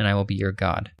people, and I will be your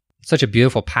God. Such a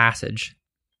beautiful passage.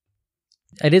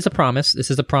 It is a promise. This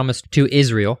is a promise to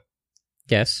Israel.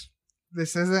 Yes.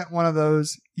 This isn't one of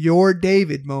those "your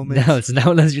David" moments. No, it's not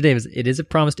one of those "your David." It is a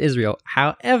promise to Israel.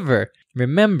 However,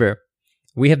 remember,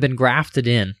 we have been grafted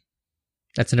in.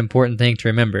 That's an important thing to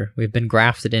remember. We've been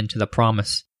grafted into the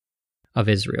promise of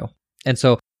Israel. And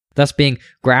so, thus being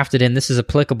grafted in, this is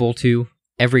applicable to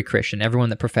every Christian, everyone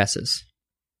that professes.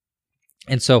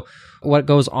 And so, what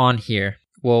goes on here?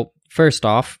 Well, first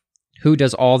off, who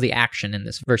does all the action in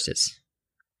this verses?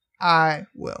 I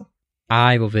will.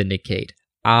 I will vindicate.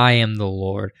 I am the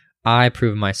Lord. I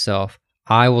prove myself.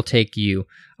 I will take you.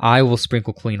 I will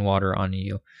sprinkle clean water on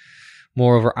you.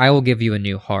 Moreover, I will give you a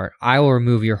new heart. I will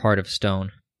remove your heart of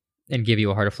stone and give you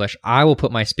a heart of flesh. I will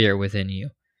put my spirit within you.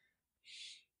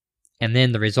 And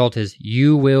then the result is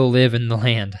you will live in the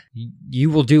land.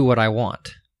 You will do what I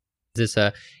want. Is this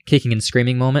a kicking and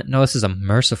screaming moment? No, this is a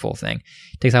merciful thing.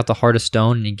 He takes out the heart of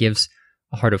stone and he gives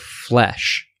a heart of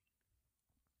flesh.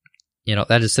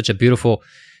 That is such a beautiful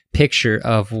picture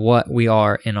of what we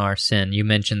are in our sin. You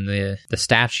mentioned the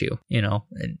statue,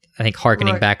 and I think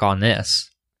hearkening back on this.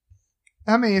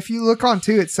 I mean, if you look on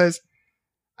too, it says,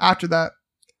 after that,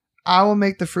 I will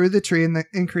make the fruit of the tree and the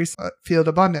increase of the field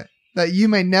abundant, that you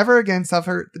may never again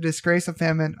suffer the disgrace of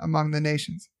famine among the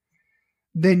nations.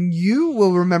 Then you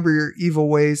will remember your evil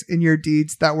ways and your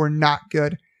deeds that were not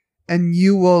good, and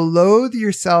you will loathe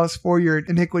yourselves for your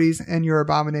iniquities and your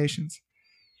abominations.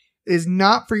 It is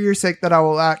not for your sake that I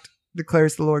will act,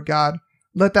 declares the Lord God.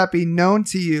 Let that be known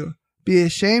to you. Be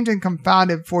ashamed and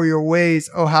confounded for your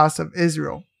ways, O house of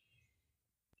Israel.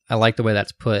 I like the way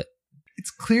that's put.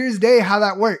 It's clear as day how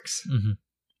that works. Mm-hmm.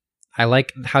 I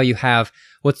like how you have,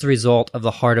 what's the result of the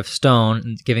heart of stone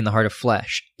and giving the heart of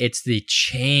flesh? It's the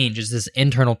change. It's this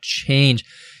internal change.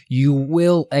 You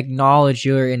will acknowledge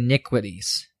your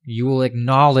iniquities. You will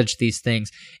acknowledge these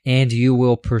things, and you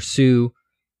will pursue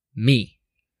me.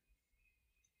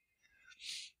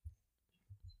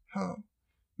 Oh,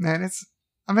 man,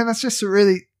 that's just a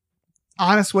really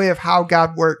honest way of how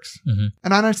God works. Mm-hmm.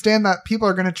 And I understand that people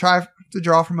are going to try to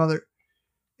draw from other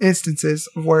instances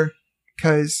of where,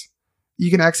 because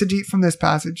you can exegete from this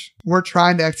passage. We're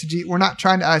trying to exegete. We're not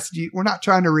trying to exegete. We're not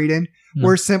trying to read in. No.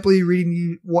 We're simply reading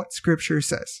you what Scripture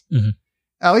says. Mm-hmm.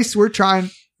 At least we're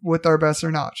trying with our best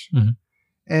or knowledge. Mm-hmm.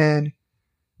 And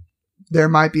there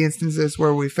might be instances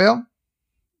where we fail.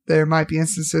 There might be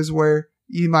instances where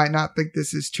you might not think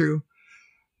this is true.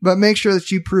 But make sure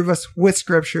that you prove us with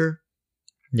Scripture.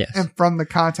 Yes. And from the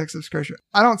context of Scripture.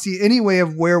 I don't see any way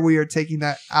of where we are taking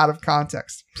that out of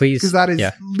context. Please. Because that is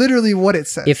literally what it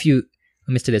says. Let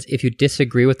let me say this. If you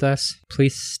disagree with us,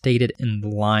 please state it in the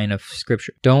line of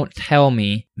Scripture. Don't tell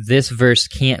me this verse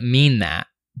can't mean that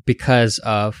because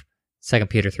of 2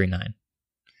 Peter 3:9.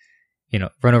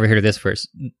 Run over here to this verse.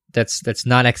 That's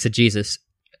not exegesis.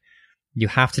 You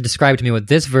have to describe to me what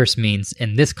this verse means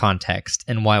in this context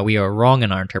and why we are wrong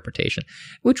in our interpretation,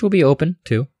 which we'll be open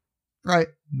to. Right.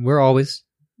 We're always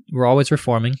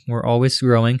reforming. We're always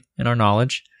growing in our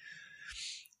knowledge.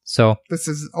 So this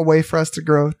is a way for us to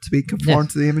grow, to be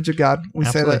conformed to the image of God. We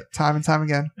Absolutely. Say that time and time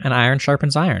again. And iron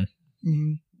sharpens iron.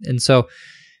 Mm-hmm. And so,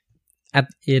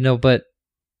 but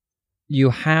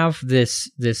you have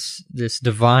this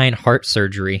divine heart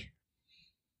surgery.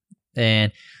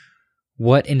 And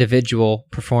what individual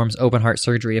performs open heart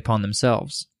surgery upon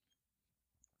themselves?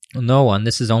 No one.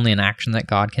 This is only an action that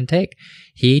God can take.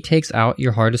 He takes out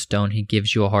your heart of stone. He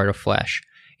gives you a heart of flesh.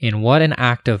 And what an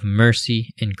act of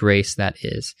mercy and grace that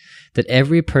is. That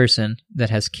every person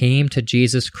that has came to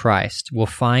Jesus Christ will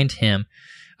find him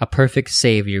a perfect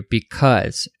Savior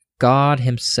because God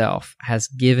himself has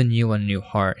given you a new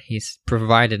heart. He's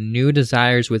provided new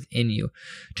desires within you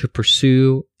to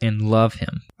pursue and love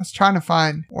him. I was trying to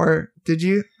find, or did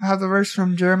you have the verse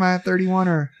from Jeremiah 31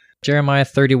 or? Jeremiah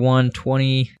 31:27. Do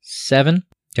you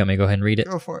want me to go ahead and read it?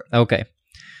 Go for it. Okay.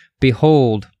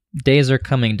 Behold, days are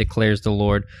coming, declares the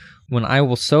Lord, when I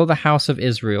will sow the house of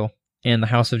Israel and the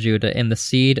house of Judah in the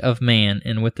seed of man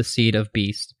and with the seed of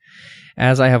beast.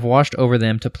 As I have watched over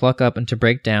them to pluck up and to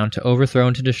break down, to overthrow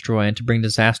and to destroy, and to bring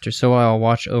disaster, so I will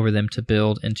watch over them to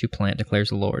build and to plant, declares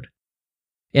the Lord.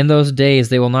 In those days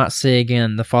they will not say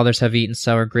again, the fathers have eaten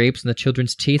sour grapes, and the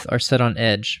children's teeth are set on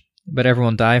edge. But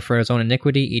everyone die for his own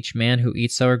iniquity. Each man who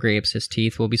eats sour grapes, his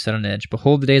teeth will be set on edge.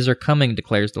 Behold, the days are coming,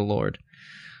 declares the Lord,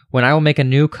 when I will make a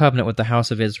new covenant with the house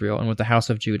of Israel and with the house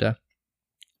of Judah.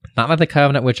 Not like the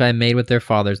covenant which I made with their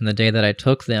fathers in the day that I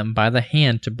took them by the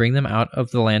hand to bring them out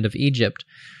of the land of Egypt,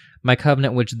 my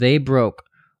covenant which they broke,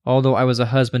 although I was a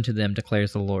husband to them,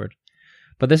 declares the Lord.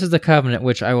 But this is the covenant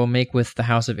which I will make with the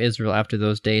house of Israel after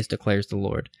those days, declares the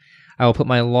Lord. I will put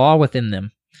my law within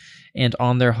them, and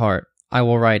on their heart I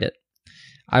will write it.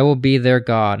 I will be their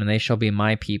God, and they shall be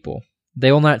my people.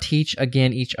 They will not teach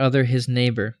again each other his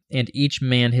neighbor, and each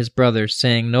man his brother,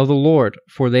 saying, Know the Lord,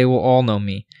 for they will all know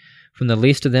me, from the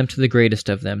least of them to the greatest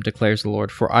of them, declares the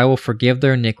Lord. For I will forgive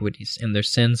their iniquities, and their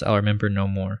sins I'll remember no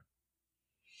more.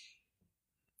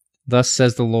 Thus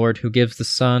says the Lord, who gives the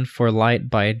sun for light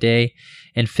by day,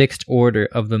 and fixed order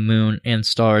of the moon and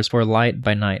stars for light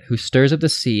by night, who stirs up the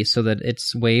sea so that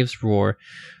its waves roar.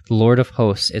 The Lord of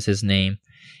hosts is his name.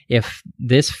 If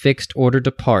this fixed order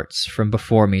departs from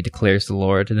before me, declares the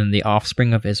Lord, then the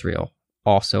offspring of Israel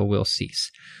also will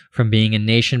cease from being a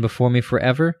nation before me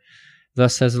forever.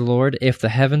 Thus says the Lord, if the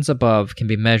heavens above can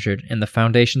be measured and the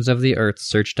foundations of the earth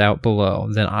searched out below,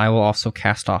 then I will also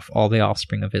cast off all the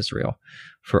offspring of Israel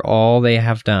for all they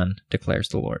have done, declares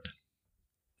the Lord.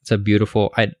 It's a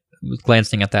beautiful, I was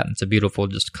glancing at that, and it's a beautiful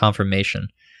just confirmation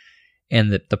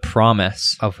and the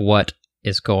promise of what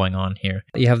is going on here.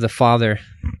 You have the Father,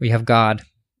 we have God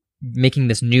making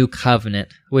this new covenant,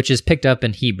 which is picked up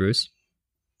in Hebrews.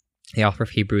 The author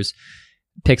of Hebrews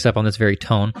picks up on this very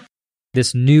tone.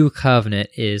 This new covenant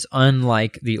is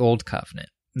unlike the old covenant.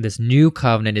 This new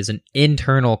covenant is an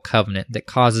internal covenant that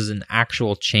causes an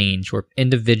actual change where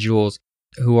individuals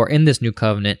who are in this new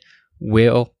covenant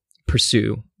will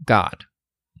pursue God.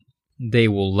 They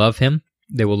will love him,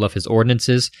 they will love his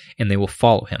ordinances, and they will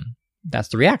follow him. That's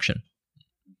the reaction.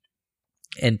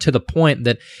 And to the point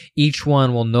that each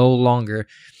one will no longer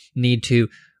need to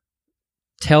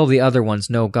tell the other ones,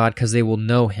 know God, because they will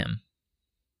know him.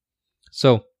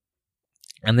 So,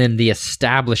 and then the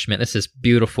establishment, this is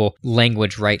beautiful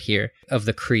language right here of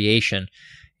the creation.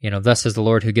 Thus says the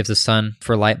Lord who gives the sun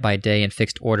for light by day and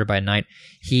fixed order by night.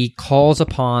 He calls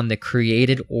upon the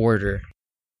created order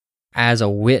as a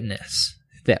witness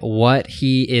that what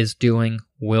he is doing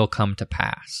will come to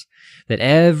pass. That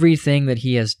everything that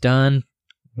he has done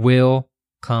will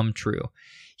come true.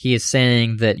 He is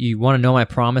saying that you want to know my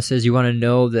promises, you want to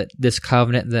know that this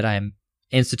covenant that I'm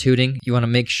instituting, you want to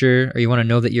make sure, or you want to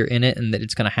know that you're in it and that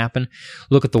it's going to happen.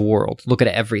 Look at the world. Look at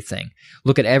everything.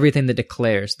 Look at everything that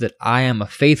declares that I am a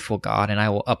faithful God and I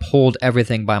will uphold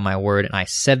everything by my word, and I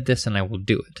said this and I will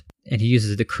do it. And he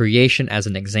uses the creation as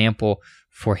an example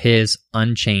for his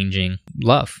unchanging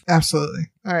love. Absolutely.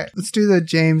 All right, let's do the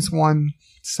James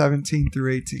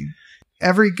 1:17-18.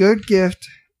 Every good gift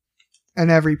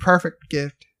and every perfect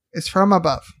gift is from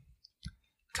above,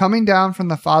 coming down from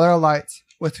the Father of lights,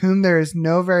 with whom there is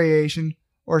no variation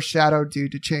or shadow due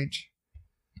to change.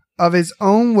 Of his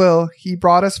own will he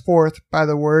brought us forth by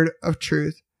the word of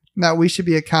truth, and that we should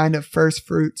be a kind of first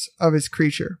fruits of his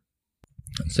creature.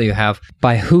 So you have,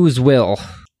 by whose will?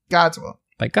 God's will.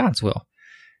 By God's will.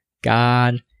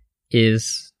 God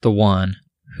is the one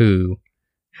who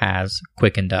has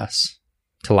quickened us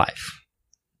to life.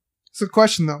 So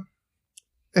question though,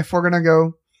 if we're going to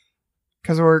go,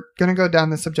 because we're going to go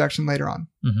down this objection later on.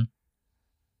 Mm-hmm.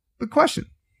 But question,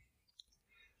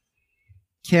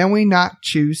 can we not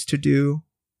choose to do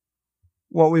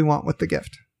what we want with the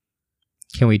gift?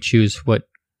 Can we choose what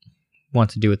we want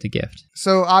to do with the gift?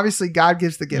 So obviously God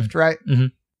gives the gift, right? Mm-hmm.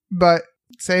 But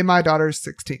say my daughter is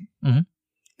 16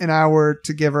 and I were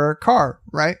to give her a car,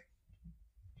 right?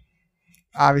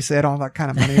 Obviously I don't have that kind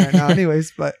of money right now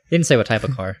anyways, but... Didn't say what type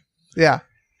of car. Yeah.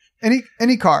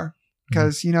 Any car,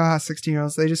 because you know how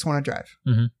 16-year-olds, they just want to drive.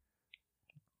 Mm-hmm.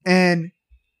 And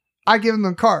I give them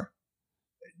a car.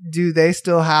 Do they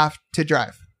still have to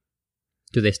drive?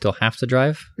 Do they still have to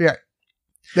drive? Yeah.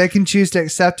 They can choose to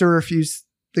accept or refuse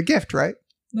the gift, right?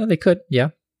 No, they could, yeah.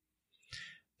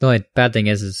 The only bad thing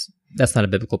is that's not a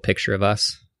biblical picture of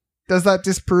us. Does that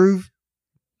disprove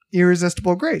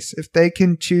irresistible grace if they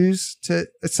can choose to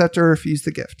accept or refuse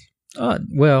the gift?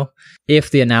 Well,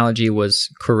 if the analogy was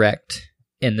correct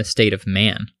in the state of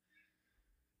man,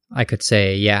 I could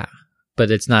say, yeah,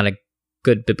 but it's not a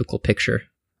good biblical picture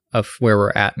of where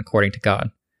we're at according to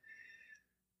God.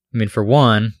 I mean, for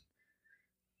one,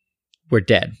 we're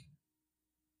dead.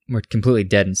 We're completely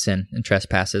dead in sin and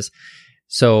trespasses.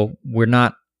 So we're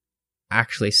not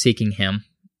actually seeking him.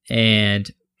 And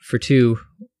for two,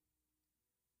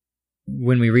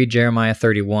 when we read Jeremiah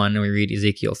 31 and we read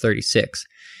Ezekiel 36,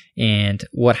 and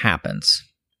what happens?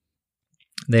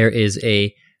 There is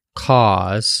a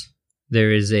cause,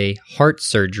 there is a heart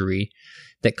surgery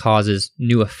that causes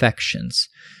new affections.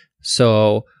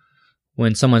 So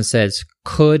when someone says,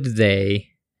 could they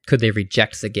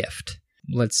reject the gift?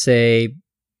 Let's say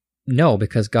no,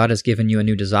 because God has given you a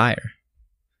new desire.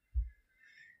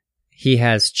 He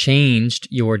has changed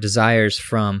your desires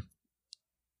from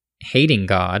hating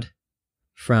God,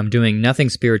 from doing nothing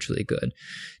spiritually good,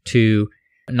 to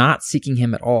not seeking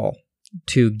him at all,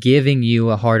 to giving you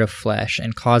a heart of flesh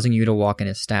and causing you to walk in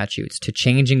his statutes, to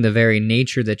changing the very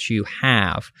nature that you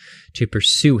have to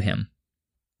pursue him.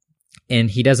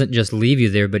 And he doesn't just leave you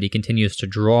there, but he continues to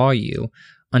draw you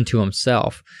unto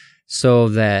himself, so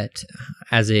that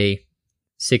as a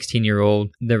 16-year-old,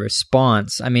 the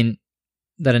response, I mean,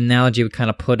 that analogy would kind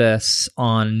of put us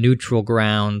on neutral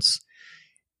grounds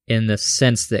in the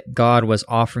sense that God was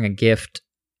offering a gift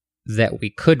that we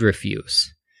could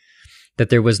refuse. That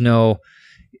there was no...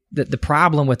 The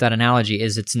problem with that analogy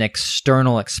is it's an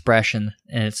external expression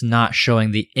and it's not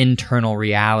showing the internal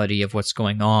reality of what's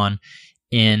going on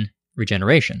in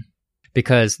regeneration.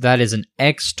 Because that is an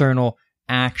external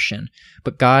action.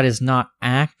 But God is not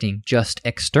acting just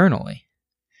externally.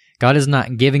 God is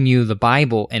not giving you the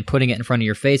Bible and putting it in front of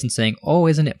your face and saying, oh,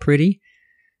 isn't it pretty?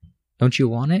 Don't you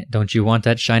want it? Don't you want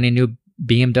that shiny new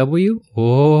BMW?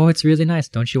 Oh, it's really nice.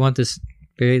 Don't you want this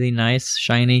really nice,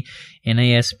 shiny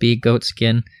NASB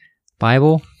goatskin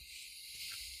Bible?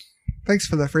 Thanks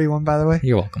for the free one, by the way.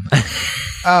 You're welcome.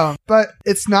 But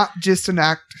it's not just an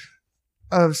act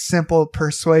of simple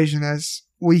persuasion as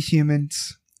we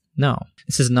humans. No,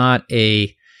 this is not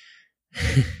a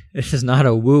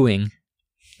wooing.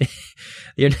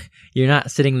 You're not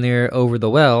sitting there over the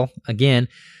well again,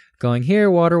 going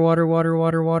here, water, water, water,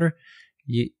 water, water.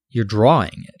 You're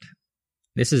drawing it.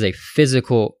 This is a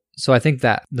physical. So I think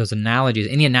that those analogies,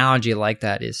 any analogy like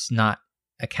that, is not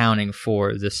accounting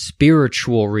for the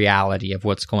spiritual reality of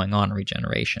what's going on in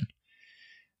regeneration.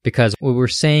 Because what we're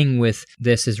saying with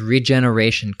this is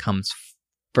regeneration comes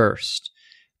first.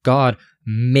 God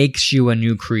makes you a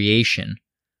new creation.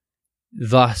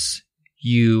 Thus,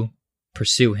 you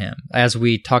pursue him. As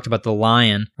we talked about the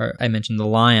lion, or I mentioned the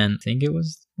lion, I think it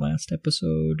was last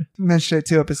episode. I mentioned it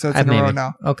 2 episodes in a row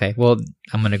now. Okay, well,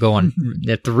 I'm going to go on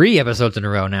 3 episodes in a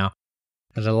row now.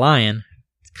 As a lion,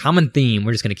 it's a common theme.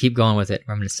 We're just going to keep going with it.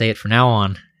 I'm going to say it from now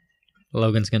on.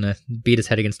 Logan's going to beat his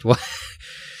head against the wall.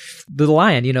 The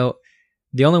lion,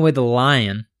 the only way the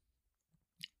lion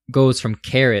goes from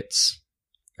carrots,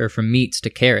 or from meats to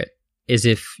carrot, is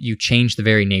if you change the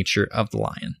very nature of the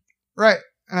lion. Right.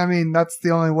 And I mean, that's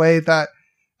the only way that,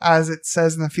 as it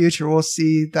says in the future, we'll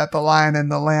see that the lion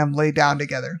and the lamb lay down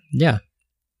together. Yeah.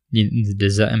 You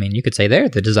could say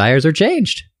the desires are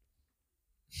changed.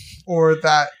 Or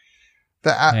that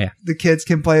the kids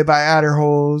can play by adder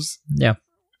holes. Yeah.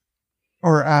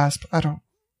 Or asp. I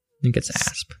think it's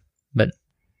asp. But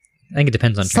I think it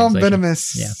depends on some translation. venomous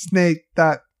snake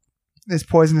that is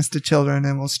poisonous to children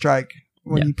and will strike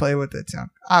when you play with it. So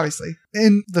obviously,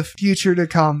 in the future to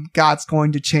come, God's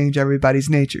going to change everybody's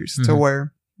natures to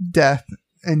where death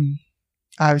and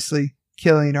obviously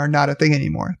killing are not a thing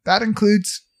anymore. That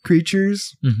includes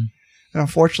creatures and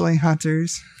unfortunately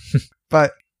hunters.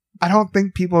 But I don't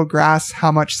think people grasp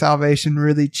how much salvation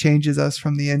really changes us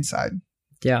from the inside.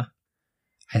 Yeah.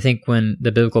 I think when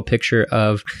the biblical picture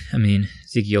of,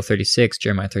 Ezekiel 36,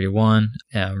 Jeremiah 31,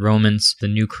 Romans, the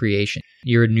new creation.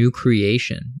 You're a new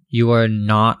creation. You are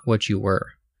not what you were.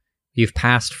 You've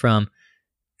passed from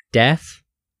death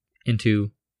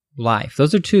into life.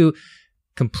 Those are two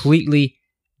completely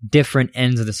different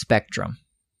ends of the spectrum.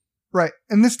 Right.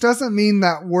 And this doesn't mean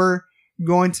that we're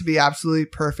going to be absolutely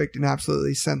perfect and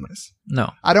absolutely sinless.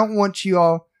 No. I don't want you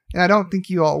all, and I don't think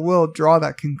you all will draw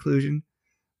that conclusion,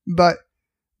 but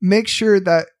make sure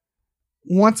that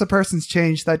once a person's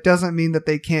changed, that doesn't mean that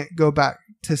they can't go back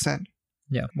to sin.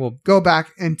 Yeah. Well, go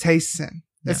back and taste sin.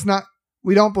 Yeah. It's not,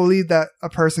 we don't believe that a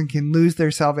person can lose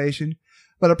their salvation,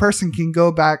 but a person can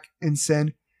go back and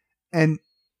sin and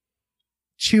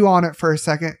chew on it for a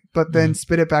second, but then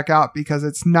spit it back out because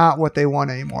it's not what they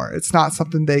want anymore. It's not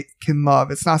something they can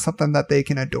love. It's not something that they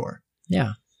can adore.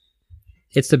 Yeah.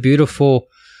 It's the beautiful,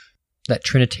 that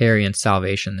Trinitarian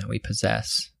salvation that we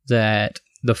possess, that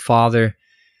the Father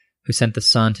who sent the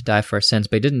Son to die for our sins,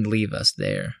 but he didn't leave us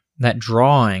there. That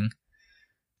drawing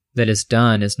that is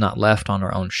done is not left on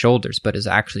our own shoulders, but is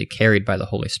actually carried by the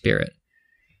Holy Spirit.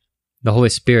 The Holy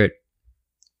Spirit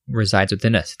resides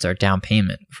within us. It's our down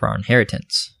payment for our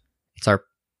inheritance. It's our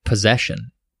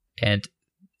possession. And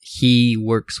he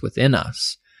works within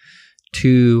us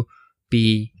to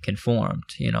be conformed.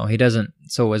 He doesn't.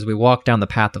 So as we walk down the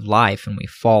path of life and we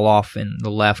fall off in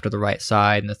the left or the right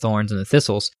side and the thorns and the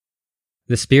thistles,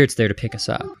 the Spirit's there to pick us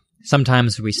up.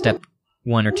 Sometimes we step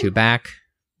one or two back.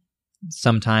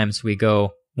 Sometimes we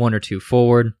go one or two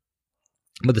forward.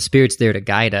 But the Spirit's there to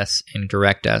guide us and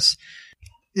direct us.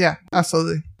 Yeah,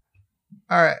 absolutely.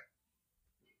 All right.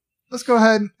 Let's go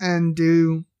ahead and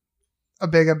do a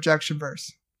big objection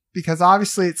verse. Because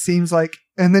obviously it seems like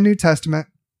in the New Testament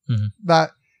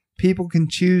that people can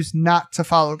choose not to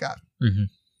follow God.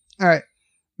 All right.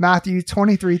 Matthew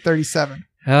 23:37.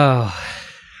 Oh,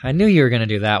 I knew you were going to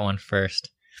do that one first.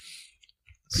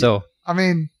 So,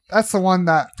 that's the one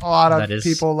that a lot of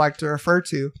people like to refer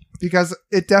to because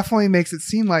it definitely makes it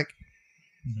seem like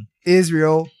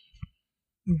Israel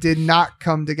did not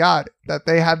come to God, that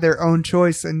they had their own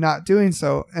choice in not doing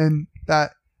so, and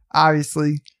that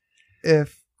obviously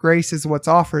if grace is what's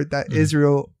offered, that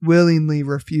Israel willingly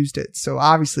refused it. So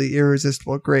obviously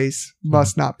irresistible grace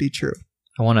must not be true.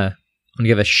 I want to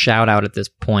give a shout out at this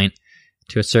point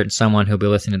to a certain someone who'll be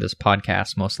listening to this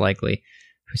podcast, most likely,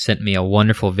 who sent me a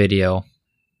wonderful video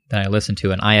that I listened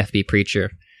to, an IFB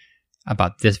preacher,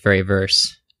 about this very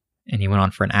verse. And he went on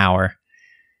for an hour,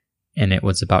 and it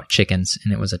was about chickens,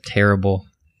 and it was a terrible,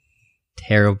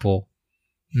 terrible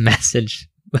message.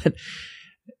 But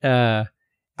I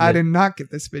did not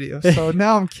get this video, so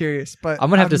now I'm curious. But I'm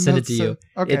gonna have to send it to you.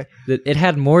 Okay, it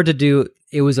had more to do.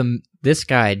 It was this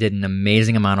guy did an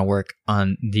amazing amount of work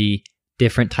on the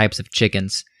different types of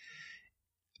chickens,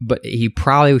 but he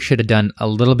probably should have done a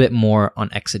little bit more on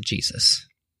exegesis.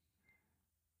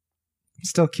 I'm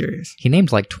still curious. He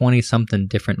named like 20-something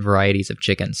different varieties of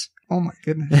chickens. Oh my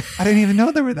goodness. I didn't even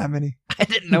know there were that many. I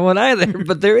didn't know it either,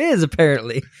 but there is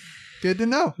apparently. Good to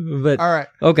know. But all right.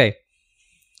 Okay.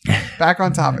 Back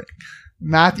on topic.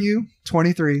 Matthew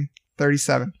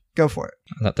 23:37. Go for it.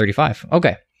 I thought 35.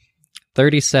 Okay.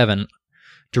 37.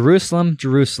 Jerusalem,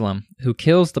 Jerusalem, who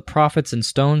kills the prophets and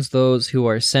stones those who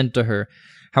are sent to her.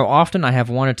 How often I have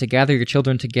wanted to gather your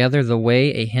children together the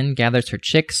way a hen gathers her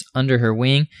chicks under her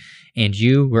wing, and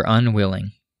you were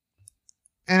unwilling.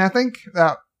 And I think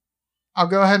that I'll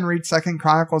go ahead and read 2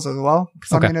 Chronicles as well,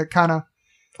 because it kind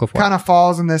of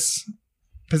falls in this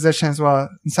position as well.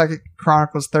 In 2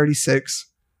 Chronicles 36:15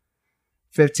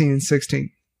 and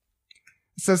 16.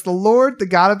 It says, the Lord, the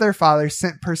God of their fathers,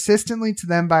 sent persistently to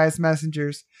them by his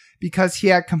messengers, because he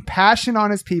had compassion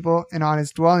on his people and on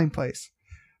his dwelling place.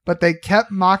 But they kept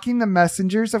mocking the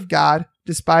messengers of God,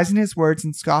 despising his words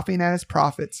and scoffing at his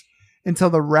prophets, until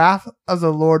the wrath of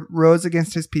the Lord rose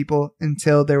against his people,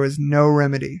 until there was no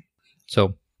remedy.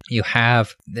 So you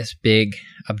have this big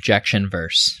objection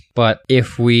verse. But let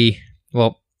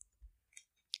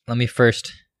me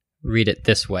first read it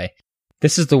this way.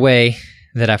 This is the way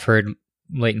that I've heard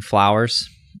Leighton Flowers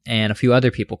and a few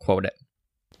other people quote it.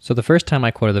 So the first time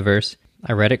I quoted the verse,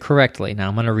 I read it correctly. Now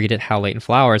I'm going to read it how Leighton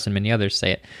Flowers and many others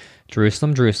say it.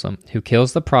 Jerusalem, Jerusalem, who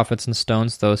kills the prophets and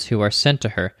stones those who are sent to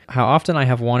her. How often I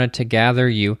have wanted to gather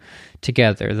you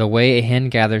together, the way a hen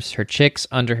gathers her chicks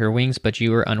under her wings, but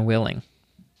you were unwilling.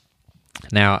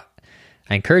 Now,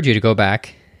 I encourage you to go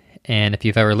back, and if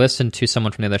you've ever listened to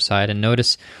someone from the other side, and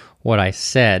notice what I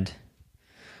said,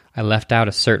 I left out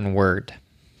a certain word.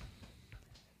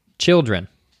 Children.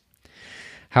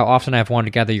 How often I have wanted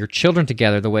to gather your children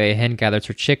together, the way a hen gathers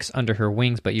her chicks under her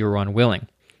wings, but you were unwilling.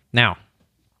 Now,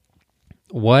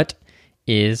 what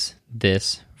is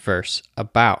this verse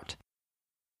about?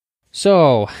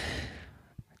 So,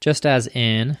 just as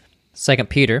in 2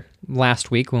 Peter last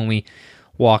week when we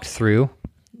walked through,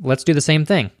 let's do the same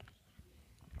thing.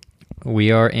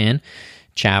 We are in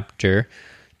chapter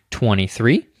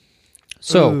 23.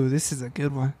 So, ooh, this is a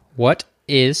good one. What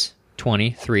is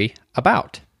 23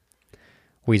 about?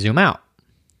 We zoom out.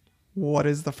 What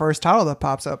is the first title that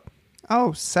pops up?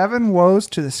 Oh, 7 woes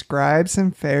to the scribes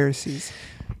and Pharisees.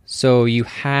 So you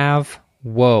have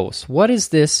woes. What is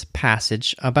this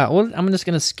passage about? Well, I'm just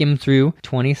going to skim through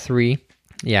 23.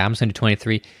 Yeah, I'm just going to do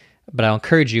 23. But I'll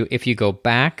encourage you, if you go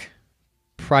back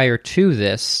prior to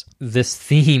this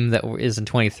theme that is in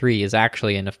 23 is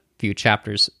actually in a few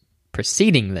chapters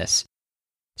preceding this.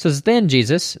 So then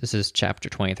Jesus, this is chapter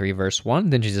 23, verse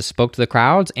 1, then Jesus spoke to the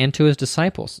crowds and to his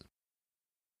disciples,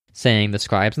 saying, the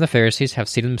scribes and the Pharisees have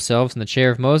seated themselves in the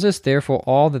chair of Moses, therefore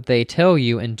all that they tell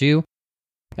you and do,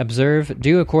 observe,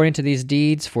 do according to these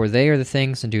deeds, for they are the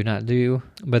things and do not do,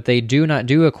 but they do not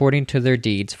do according to their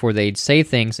deeds, for they say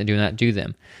things and do not do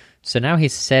them. So now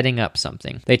he's setting up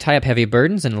something. They tie up heavy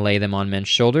burdens and lay them on men's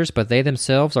shoulders, but they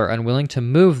themselves are unwilling to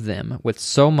move them with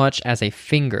so much as a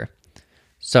finger.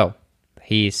 So,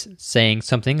 he's saying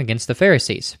something against the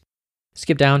Pharisees.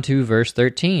 Skip down to verse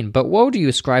 13. But woe to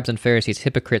you, scribes and Pharisees,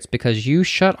 hypocrites, because you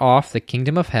shut off the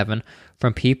kingdom of heaven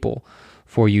from people.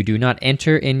 For you do not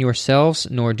enter in yourselves,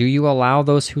 nor do you allow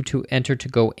those who to enter to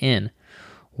go in.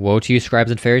 Woe to you,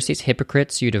 scribes and Pharisees,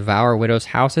 hypocrites, you devour widows'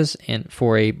 houses, and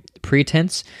for a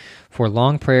pretense, for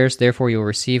long prayers, therefore you will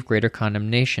receive greater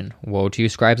condemnation. Woe to you,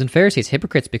 scribes and Pharisees,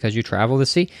 hypocrites, because you travel the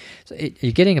sea. So,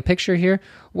 you're getting a picture here?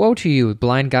 Woe to you,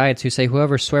 blind guides, who say,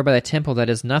 whoever swear by the temple, that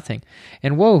is nothing.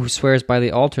 And woe who swears by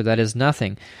the altar, that is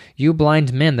nothing. You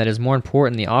blind men, that is more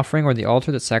important, the offering or the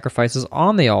altar that sacrifices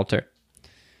on the altar.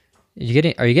 Are you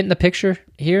getting the picture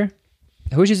here?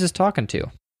 Who is Jesus talking to?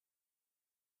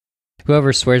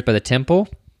 Whoever swears by the temple,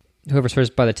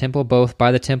 both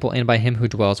by the temple and by him who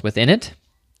dwells within it.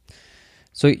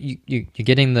 So you're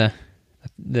getting the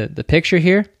picture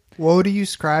here? Woe to you,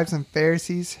 scribes and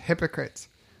Pharisees, hypocrites!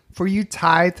 For you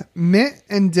tithe mint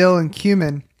and dill and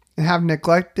cumin, and have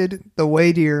neglected the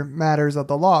weightier matters of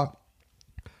the law,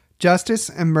 justice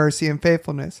and mercy and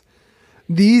faithfulness.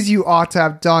 These you ought to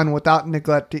have done without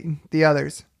neglecting the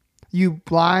others. You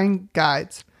blind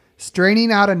guides,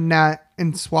 straining out a gnat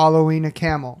and swallowing a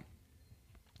camel.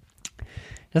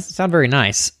 Doesn't sound very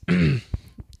nice.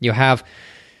 You have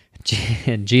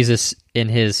Jesus in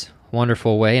his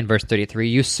wonderful way in verse 33,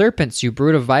 you serpents, you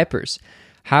brood of vipers,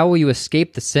 how will you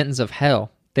escape the sentence of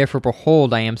hell? Therefore,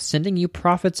 behold, I am sending you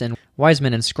prophets and wise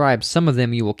men and scribes. Some of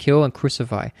them you will kill and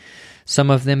crucify. Some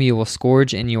of them you will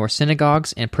scourge in your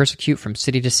synagogues and persecute from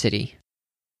city to city.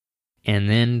 And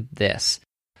then this,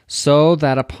 so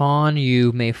that upon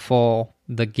you may fall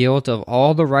the guilt of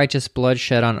all the righteous blood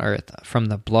shed on earth, from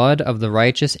the blood of the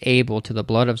righteous Abel to the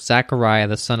blood of Zechariah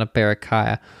the son of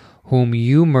Berechiah, whom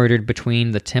you murdered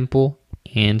between the temple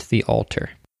and the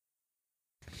altar.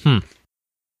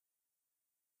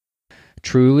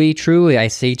 Truly, truly, I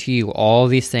say to you, all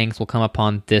these things will come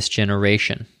upon this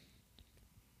generation.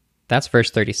 That's verse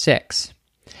 36.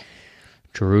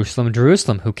 Jerusalem,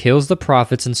 Jerusalem, who kills the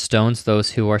prophets and stones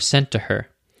those who are sent to her.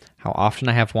 How often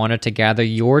I have wanted to gather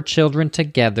your children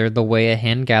together the way a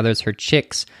hen gathers her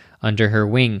chicks under her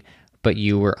wing, but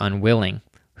you were unwilling.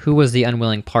 Who was the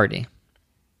unwilling party?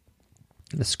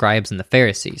 The scribes and the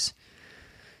Pharisees.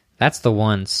 That's the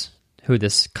ones who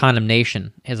this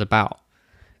condemnation is about.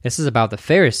 This is about the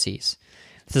Pharisees.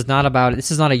 This is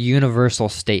not a universal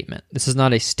statement. This is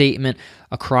not a statement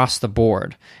across the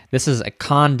board. This is a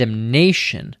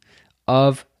condemnation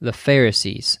of the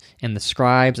Pharisees and the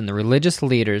scribes and the religious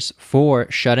leaders for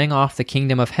shutting off the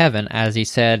kingdom of heaven, as he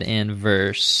said in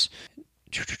verse...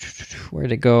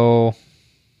 Where'd it go?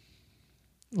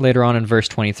 Later on in verse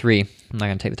 23. I'm not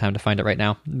going to take the time to find it right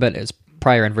now, but it's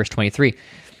prior in verse 23.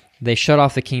 They shut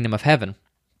off the kingdom of heaven.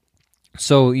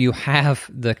 So you have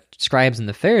the scribes and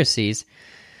the Pharisees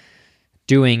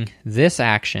doing this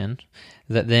action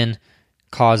that then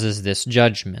causes this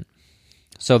judgment.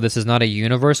 So this is not a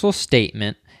universal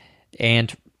statement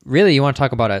And really, you want to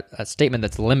talk about a statement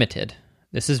that's limited.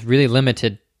 This is really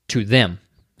limited to them.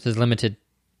 This is limited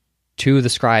to the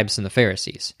scribes and the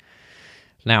Pharisees.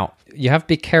 Now, you have to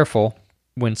be careful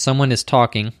when someone is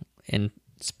talking, and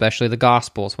especially the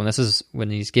Gospels, when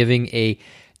he's giving a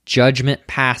judgment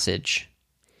passage,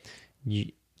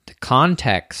 the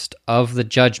context of the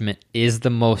judgment is the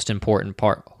most important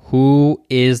part. Who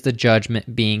is the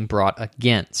judgment being brought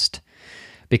against?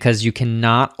 Because you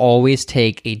cannot always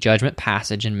take a judgment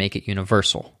passage and make it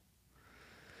universal.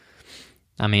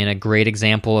 I mean, a great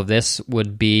example of this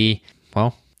would be,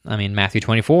 Matthew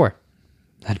 24.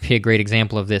 That'd be a great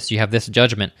example of this. You have this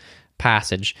judgment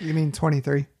passage. You mean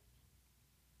 23?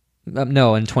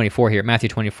 No, in 24 here, Matthew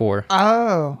 24.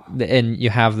 Oh. And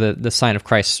you have the sign of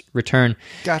Christ's return.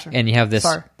 Gotcha. And you have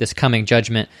this coming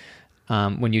judgment.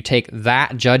 When you take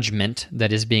that judgment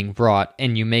that is being brought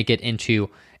and you make it into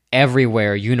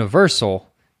everywhere universal,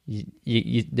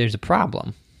 there's a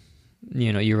problem.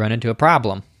 You run into a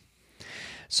problem.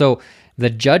 So the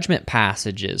judgment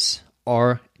passages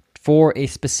are for a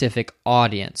specific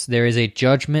audience. There is a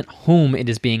judgment whom it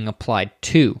is being applied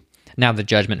to. Now, the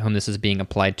judgment whom this is being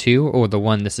applied to, or the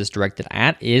one this is directed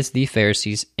at, is the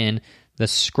Pharisees and the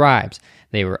scribes.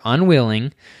 They were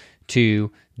unwilling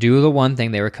to do the one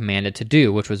thing they were commanded to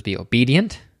do, which was be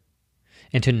obedient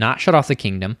and to not shut off the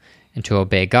kingdom and to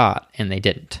obey God, and they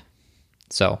didn't.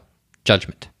 So,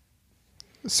 judgment.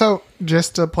 So,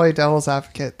 just to play devil's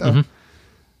advocate, though,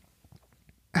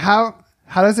 how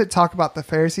does it talk about the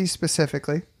Pharisees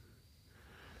specifically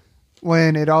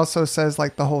when it also says,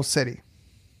 like, the whole city?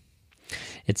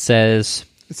 It says,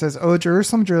 "Oh,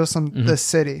 Jerusalem, Jerusalem, the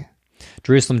city.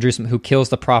 Jerusalem, Jerusalem, who kills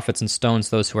the prophets and stones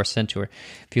those who are sent to her."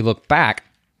 If you look back,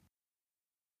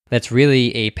 that's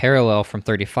really a parallel from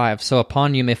 35. "So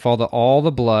upon you may fall all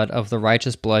the blood of the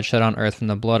righteous blood shed on earth, from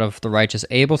the blood of the righteous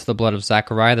Abel to the blood of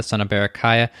Zechariah, the son of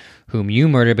Berechiah, whom you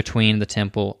murdered between the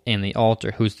temple and the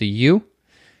altar." Who's the you?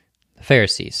 The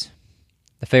Pharisees.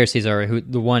 The Pharisees are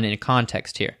the one in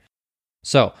context here.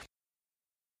 So,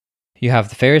 you have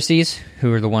the Pharisees,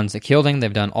 who are the ones that killed him.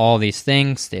 They've done all these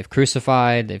things. They've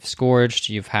crucified, they've scourged,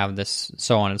 you have this,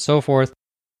 so on and so forth.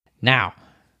 Now,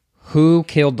 who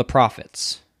killed the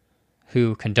prophets?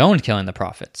 Who condoned killing the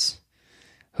prophets?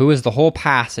 Who is the whole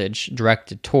passage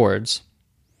directed towards?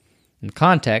 In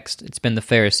context, it's been the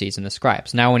Pharisees and the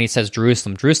scribes. Now, when he says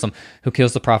Jerusalem, Jerusalem, who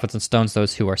kills the prophets and stones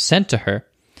those who are sent to her.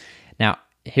 Now,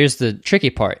 here's the tricky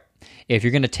part. If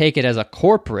you're going to take it as a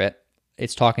corporate,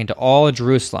 it's talking to all of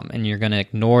Jerusalem, and you're going to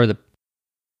ignore the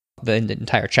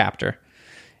entire chapter,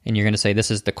 and you're going to say this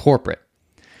is the corporate.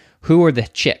 Who are the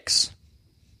chicks?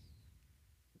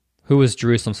 Who is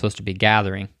Jerusalem supposed to be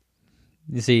gathering?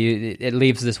 You see, it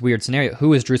leaves this weird scenario.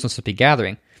 Who is Jerusalem supposed to be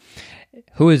gathering?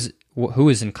 Who is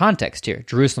in context here?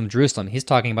 Jerusalem, Jerusalem. He's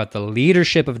talking about the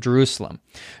leadership of Jerusalem.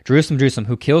 Jerusalem, Jerusalem,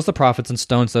 who kills the prophets and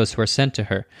stones those who are sent to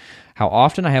her. How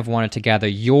often I have wanted to gather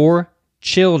your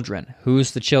children.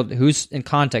 Who's the children? Who's in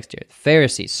context here?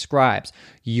 Pharisees, scribes,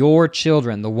 your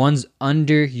children, the ones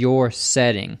under your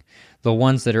setting, the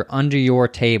ones that are under your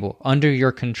table, under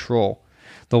your control,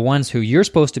 the ones who you're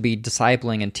supposed to be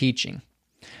discipling and teaching.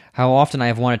 How often I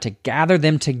have wanted to gather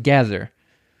them together,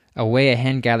 a way a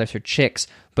hen gathers her chicks,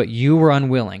 but you were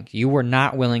unwilling. You were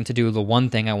not willing to do the one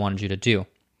thing I wanted you to do.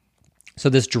 So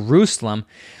this Jerusalem,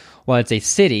 while it's a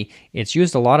city, it's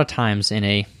used a lot of times in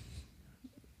a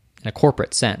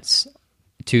corporate sense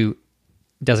to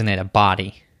designate a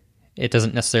body. It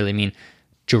doesn't necessarily mean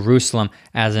Jerusalem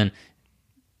as in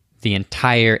the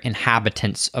entire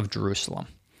inhabitants of Jerusalem.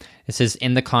 This is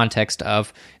in the context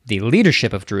of the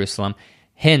leadership of Jerusalem,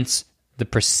 hence the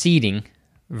preceding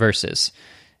verses.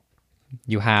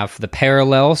 You have the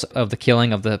parallels of the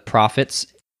killing of the prophets,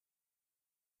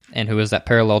 and who is that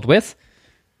paralleled with?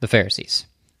 The Pharisees.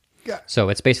 Yeah. So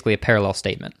it's basically a parallel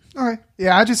statement. All right.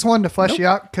 Yeah, I just wanted to flesh you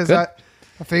out because I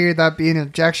figured that'd be an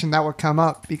objection that would come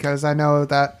up because I know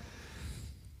that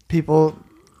people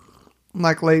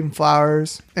like Leighton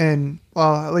Flowers and,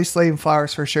 well, at least Leighton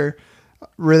Flowers for sure,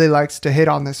 really likes to hit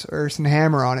on this verse and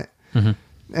hammer on it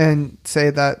and say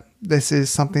that this is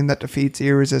something that defeats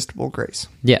irresistible grace.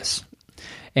 Yes.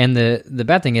 And the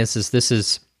bad thing is this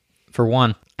is, for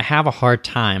one, I have a hard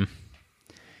time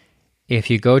if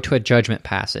you go to a judgment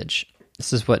passage.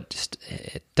 This is what just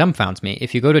it dumbfounds me.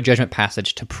 If you go to a judgment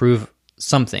passage to prove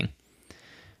something,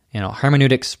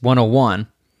 Hermeneutics 101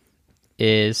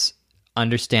 is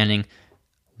understanding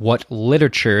what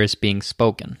literature is being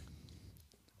spoken.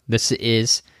 This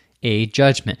is a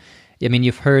judgment. I mean,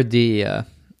 you've heard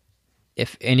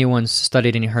if anyone's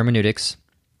studied any hermeneutics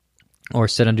or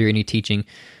sat under any teaching,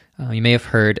 you may have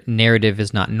heard narrative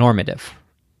is not normative,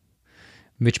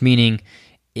 which meaning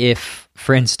if,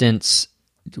 for instance,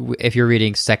 if you're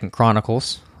reading Second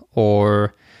Chronicles,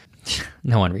 or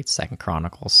no one reads Second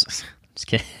Chronicles, just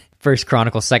kidding. First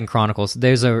Chronicles, Second Chronicles,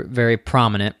 those are very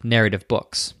prominent narrative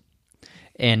books.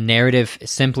 And narrative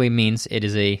simply means it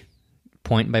is a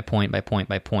point by point by point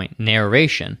by point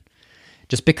narration.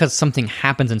 Just because something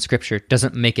happens in Scripture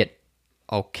doesn't make it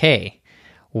okay.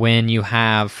 When you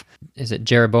have, is it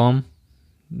Jeroboam?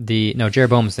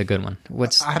 Jeroboam is the good one.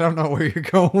 I don't know where you're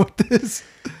going with this.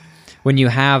 When you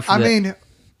have,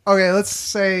 okay, let's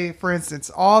say, for instance,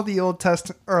 all the Old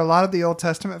Testament, or a lot of the Old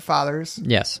Testament fathers,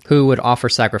 yes, who would offer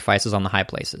sacrifices on the high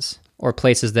places or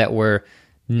places that were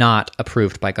not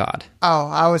approved by God. Oh,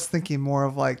 I was thinking more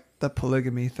of like the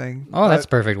polygamy thing. Oh, that's a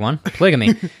perfect one.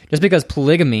 Polygamy. Just because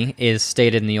polygamy is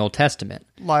stated in the Old Testament.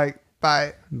 Like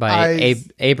by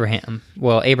Abraham.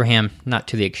 Well, Abraham, not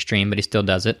to the extreme, but he still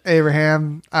does it.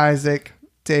 Abraham, Isaac,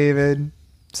 David,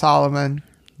 Solomon.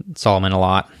 Solomon a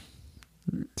lot.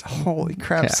 Holy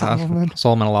crap, Solomon.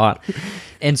 Solomon a lot.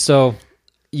 And so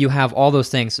you have all those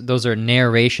things. Those are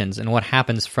narrations. And what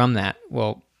happens from that?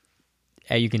 Well,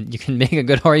 you can make a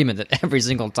good argument that every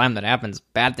single time that happens,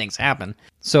 bad things happen.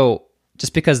 So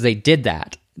just because they did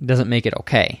that doesn't make it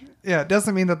okay. Yeah, it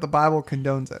doesn't mean that the Bible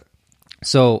condones it.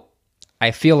 So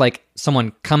I feel like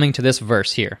someone coming to this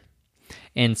verse here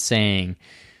and saying,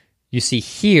 you see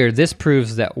here, this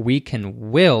proves that we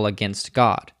can will against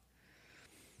God.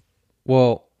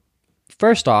 Well,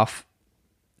 first off,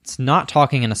 it's not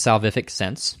talking in a salvific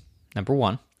sense, number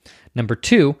one. Number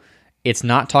two, it's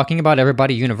not talking about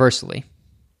everybody universally.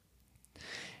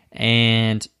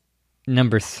 And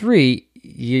number three,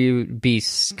 you'd be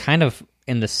kind of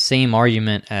in the same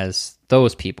argument as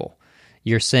those people.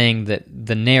 You're saying that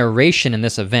the narration in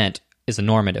this event is a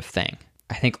normative thing.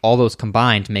 I think all those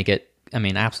combined make it,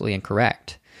 absolutely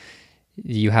incorrect.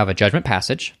 You have a judgment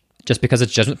passage. Just because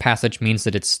it's judgment passage means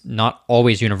that it's not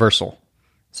always universal.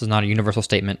 This is not a universal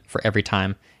statement for every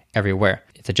time, everywhere.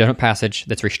 It's a judgment passage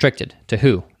that's restricted to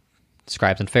who?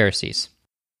 Scribes and Pharisees.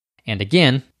 And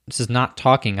again, this is not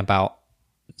talking about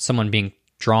someone being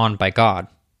drawn by God.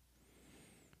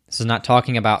 This is not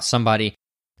talking about somebody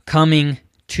coming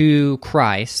to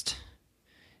Christ.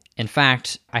 In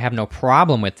fact, I have no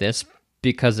problem with this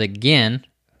because, again,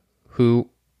 who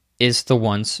is the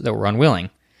ones that were unwilling?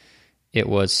 It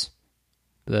was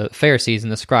the Pharisees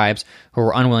and the scribes who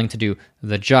were unwilling to do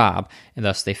the job, and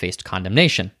thus they faced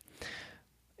condemnation.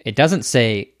 It doesn't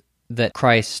say that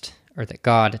Christ or that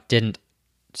God didn't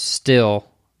still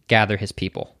gather his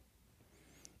people.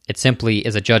 It simply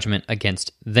is a judgment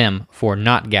against them for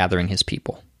not gathering his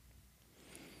people.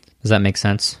 Does that make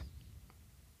sense?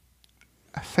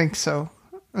 I think so.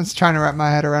 I was trying to wrap my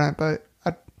head around it, but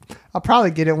I'll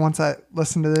probably get it once I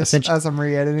listen to this as I'm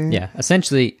re-editing. Yeah,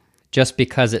 essentially, just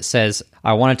because it says,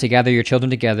 I wanted to gather your children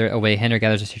together, a way a hen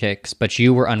gathers her chicks, but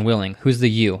you were unwilling. Who's the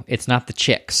you? It's not the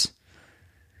chicks.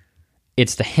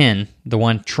 It's the hen, the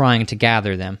one trying to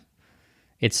gather them.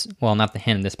 Not the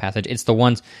hen in this passage.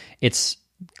 It's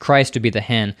Christ to be the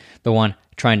hen, the one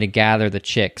trying to gather the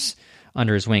chicks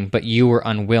under his wing, but you were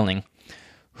unwilling.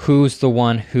 Who's the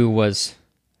one who was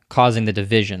causing the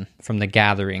division from the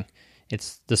gathering?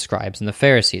 It's the scribes and the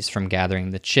Pharisees from gathering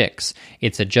the chicks.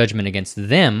 It's a judgment against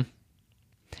them.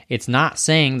 It's not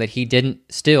saying that he didn't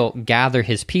still gather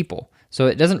his people. So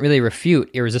it doesn't really refute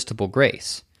irresistible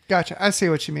grace. Gotcha. I see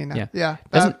what you mean now. Yeah.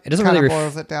 It doesn't really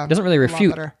boils it down. It doesn't really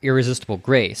refute irresistible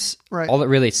grace. Right. All it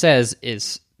really says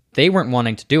is they weren't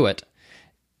wanting to do it.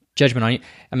 Judgment on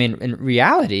you. In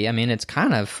reality, it's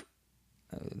kind of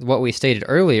what we stated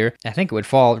earlier. I think it would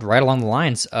fall right along the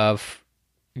lines of,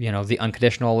 the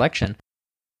unconditional election.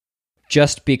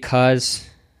 Just because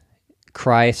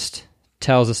Christ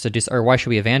tells us to do, or why should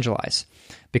we evangelize?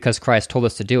 Because Christ told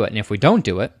us to do it. And if we don't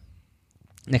do it,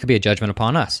 it could be a judgment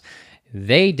upon us.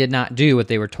 They did not do what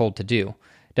they were told to do.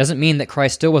 Doesn't mean that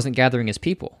Christ still wasn't gathering his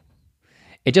people.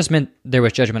 It just meant there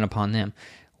was judgment upon them.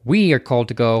 We are called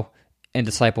to go and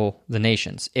disciple the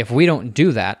nations. If we don't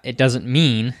do that, it doesn't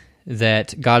mean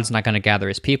that God's not going to gather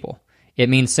his people. It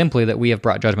means simply that we have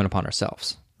brought judgment upon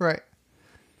ourselves. Right.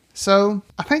 So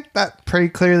I think that pretty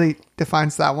clearly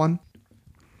defines that one.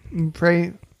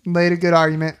 Laid a good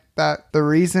argument that the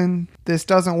reason this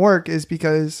doesn't work is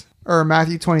because, or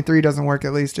Matthew 23 doesn't work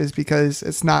at least, is because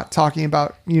it's not talking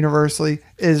about universally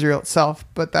Israel itself,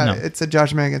 but that it's a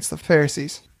judgment against the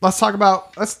Pharisees. Let's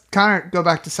kind of go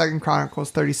back to 2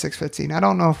 Chronicles 36:15. I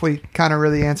don't know if we kind of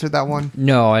really answered that one.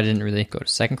 No, I didn't really go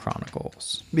to 2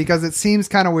 Chronicles. Because it seems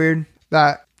kind of weird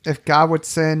that if God would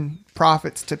send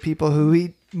prophets to people who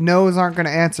he knows aren't going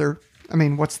to answer,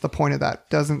 what's the point of that?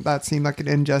 Doesn't that seem like an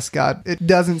unjust God? It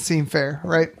doesn't seem fair,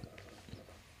 right?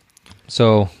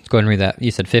 So let's go ahead and read that.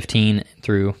 You said 15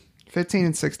 through... 15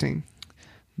 and 16.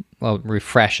 Well,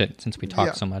 refresh it since we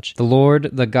talked so much. The Lord,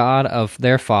 the God of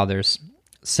their fathers,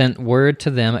 sent word to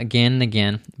them again and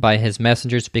again by his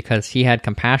messengers because he had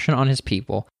compassion on his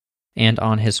people and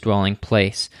on his dwelling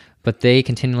place. But they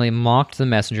continually mocked the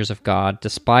messengers of God,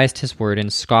 despised his word,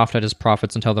 and scoffed at his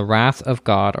prophets until the wrath of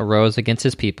God arose against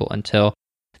his people until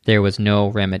there was no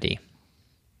remedy.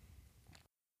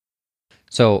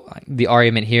 So the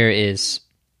argument here is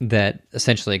that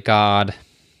essentially God...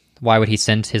 Why would he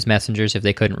send his messengers if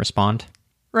they couldn't respond?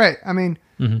 Right. I mean,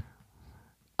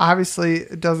 obviously,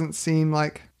 it doesn't seem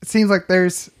like... It seems like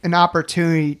there's an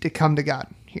opportunity to come to God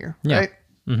here, right?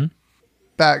 Mm-hmm.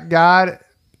 That God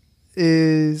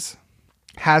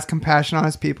has compassion on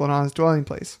his people and on his dwelling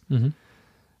place. Mm-hmm.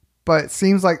 But it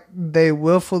seems like they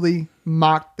willfully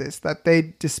mocked this, that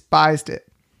they despised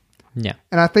it. Yeah.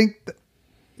 And I think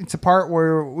it's a part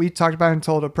where we talked about in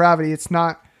total depravity. It's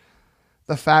not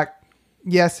the fact...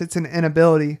 Yes, it's an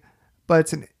inability, but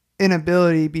it's an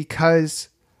inability because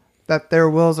that their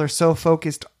wills are so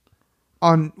focused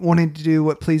on wanting to do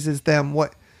what pleases them,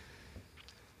 what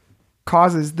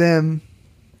causes them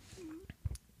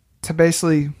to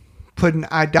basically put in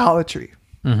idolatry,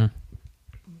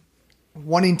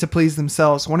 wanting to please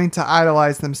themselves, wanting to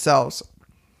idolize themselves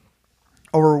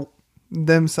over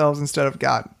themselves instead of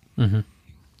God. And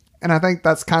I think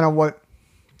that's kind of what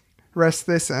rests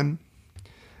this in.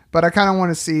 But I kind of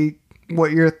want to see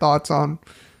what your thoughts on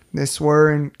this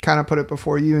were and kind of put it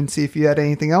before you and see if you had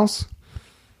anything else.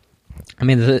 I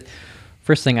mean, the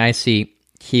first thing I see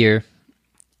here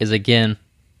is, again,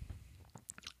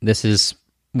 this is,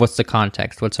 what's the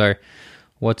context? What's going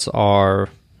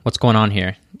on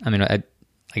here? I mean, I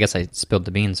guess I spilled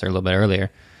the beans there a little bit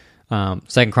earlier.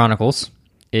 Second Chronicles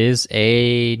is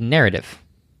a narrative.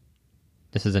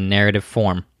 This is a narrative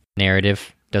form.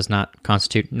 Narrative does not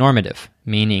constitute normative,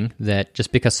 meaning that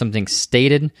just because something's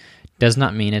stated does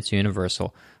not mean it's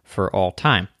universal for all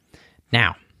time.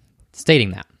 Now,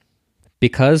 stating that,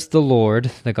 because the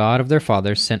Lord, the God of their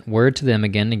fathers, sent word to them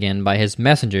again and again by his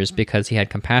messengers because he had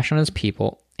compassion on his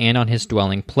people and on his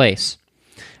dwelling place.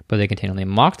 But they continually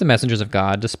mocked the messengers of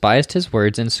God, despised his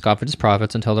words, and scoffed at his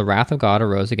prophets until the wrath of God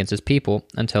arose against his people,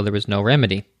 until there was no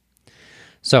remedy.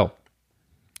 So,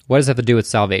 what does that have to do with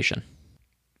salvation?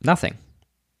 Nothing.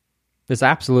 This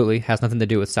absolutely has nothing to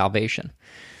do with salvation.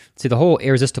 See, the whole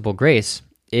irresistible grace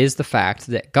is the fact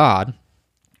that God,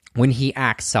 when he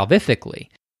acts salvifically,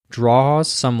 draws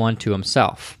someone to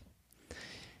himself.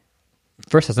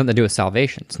 First, it has nothing to do with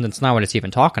salvation. So that's not what it's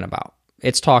even talking about.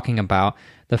 It's talking about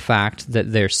the fact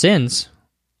that their sins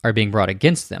are being brought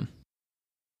against them.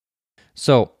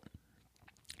 So,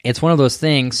 it's one of those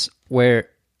things where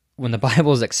when the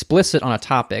Bible is explicit on a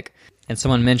topic and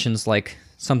someone mentions like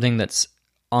something that's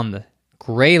on the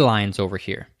gray lines over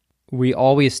here, we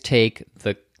always take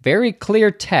the very clear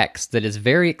text that is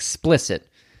very explicit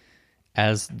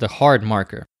as the hard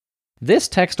marker. This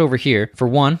text over here, for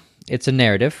one, it's a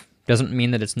narrative. Doesn't mean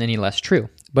that it's any less true,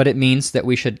 but it means that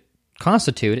we should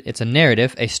constitute, it's a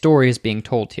narrative, a story is being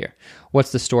told here.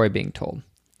 What's the story being told?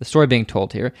 The story being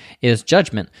told here is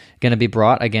judgment going to be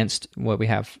brought against what we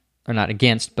have, or not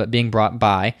against, but being brought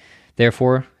by,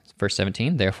 therefore, verse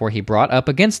 17, therefore he brought up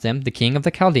against them the king of the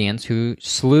Chaldeans, who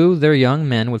slew their young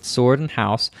men with sword and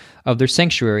house of their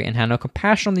sanctuary, and had no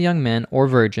compassion on the young men, or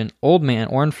virgin, old man,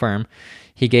 or infirm.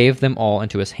 He gave them all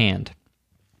into his hand.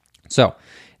 So,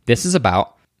 this is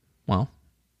about, well,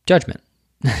 judgment.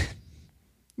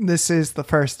 This is the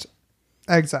first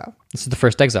exile. This is the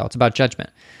first exile. It's about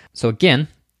judgment. So again,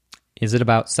 is it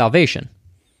about salvation?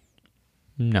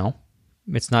 No.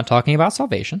 It's not talking about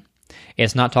salvation.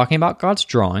 It's not talking about God's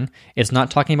drawing. It's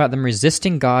not talking about them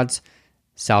resisting God's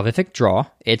salvific draw.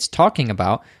 It's talking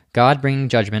about God bringing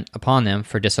judgment upon them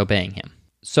for disobeying him.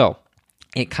 So,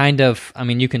 it kind of, I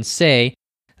mean, you can say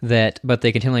that, but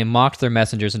they continually mocked their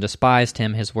messengers and despised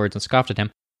him, his words, and scoffed at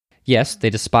him. Yes, they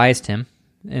despised him,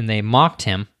 and they mocked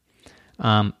him.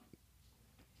 That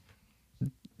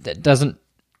doesn't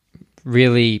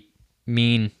really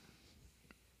mean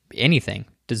anything.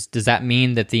 Does that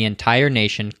mean that the entire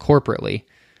nation, corporately,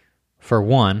 for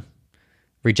one,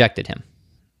 rejected him?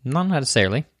 Not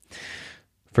necessarily.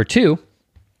 For two,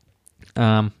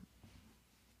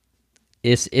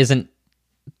 this isn't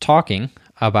talking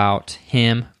about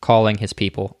him calling his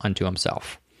people unto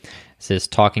himself. This is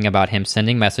talking about him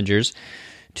sending messengers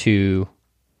to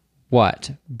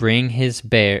what? Bring his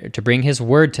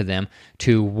word to them,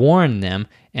 to warn them,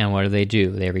 and what do?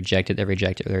 They reject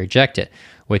it,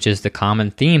 which is the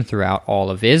common theme throughout all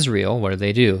of Israel. What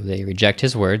do? They reject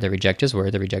his word,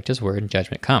 and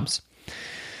judgment comes.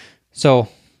 So,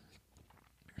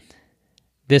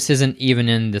 this isn't even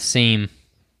in the same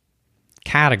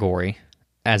category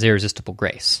as irresistible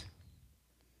grace.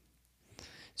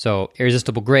 So,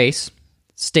 irresistible grace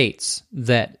states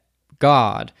that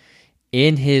God,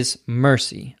 in his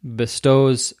mercy,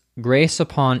 bestows grace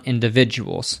upon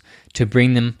individuals to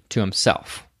bring them to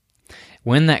himself.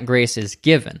 When that grace is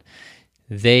given,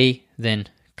 they then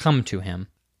come to him.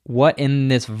 What in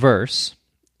this verse,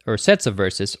 or sets of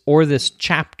verses, or this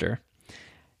chapter,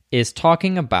 is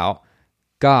talking about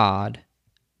God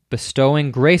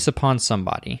bestowing grace upon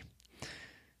somebody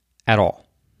at all.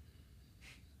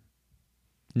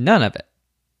 None of it.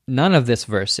 None of this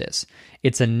verse is.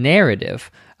 It's a narrative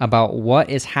about what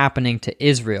is happening to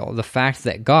Israel, the fact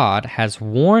that God has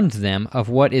warned them of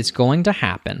what is going to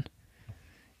happen,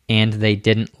 and they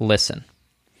didn't listen.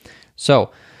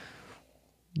 So,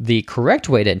 the correct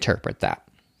way to interpret that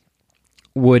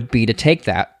would be to take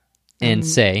that and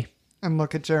say... And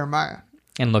look at Jeremiah.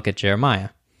 And look at Jeremiah.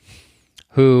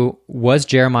 Who was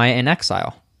Jeremiah in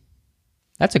exile?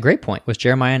 That's a great point. Was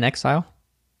Jeremiah in exile?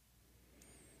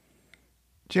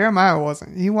 Jeremiah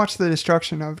wasn't. He watched the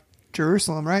destruction of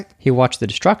Jerusalem, right? He watched the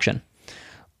destruction.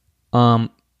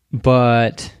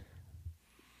 But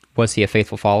was he a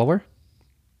faithful follower?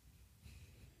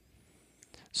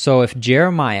 So if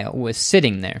Jeremiah was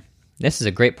sitting there, this is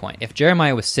a great point. If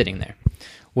Jeremiah was sitting there,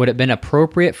 would it have been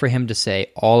appropriate for him to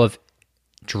say, all of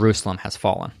Jerusalem has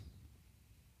fallen?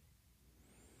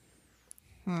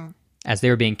 As they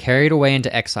were being carried away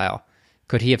into exile,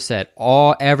 could he have said,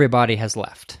 everybody has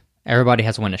left? Everybody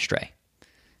has went astray.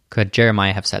 Could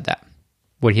Jeremiah have said that?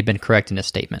 Would he have been correct in his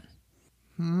statement?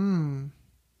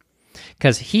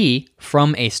 Because he,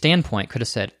 from a standpoint, could have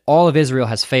said, all of Israel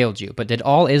has failed you. But did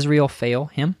all Israel fail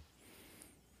him?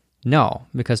 No,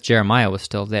 because Jeremiah was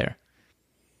still there.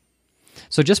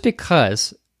 So just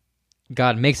because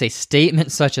God makes a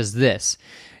statement such as this,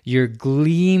 you're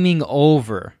gleaming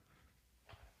over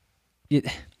it.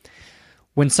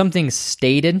 When something's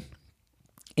stated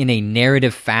in a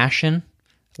narrative fashion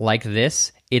like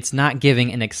this, it's not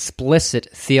giving an explicit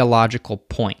theological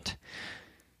point.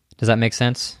 Does that make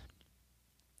sense?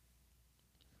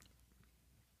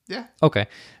 Yeah. Okay.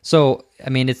 So, I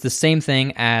mean, it's the same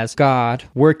thing as God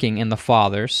working in the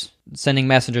fathers, sending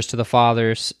messengers to the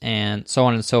fathers, and so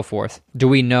on and so forth. Do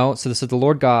we know? So this is the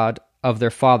Lord God of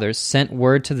their fathers sent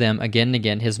word to them again and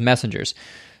again, his messengers.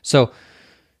 So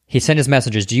he sent his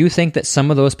messengers. Do you think that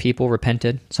some of those people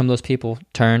repented? Some of those people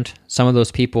turned? Some of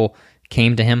those people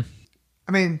came to him?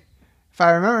 I mean, if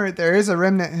I remember, there is a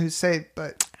remnant who's saved,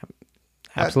 but...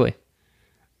 Absolutely.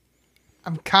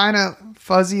 I'm kind of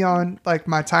fuzzy on like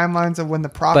my timelines of when the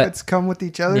prophets come with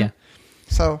each other. Yeah.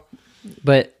 So...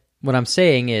 But what I'm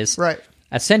saying is, right.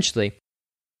 Essentially,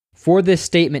 for this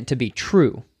statement to be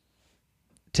true,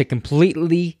 to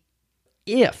completely,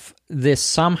 if this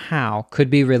somehow could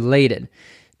be related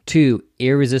to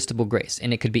irresistible grace,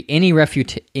 and it could be any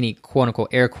quote-unquote,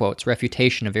 air quotes,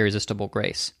 refutation of irresistible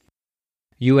grace,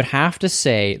 you would have to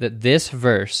say that this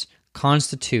verse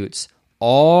constitutes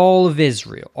all of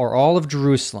Israel, or all of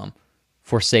Jerusalem,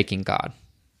 forsaking God.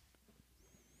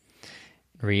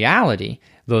 In reality,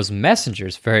 those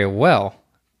messengers, very well,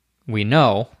 we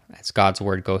know, as God's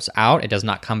word goes out, it does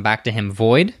not come back to him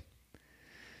void.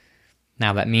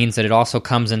 Now that means that it also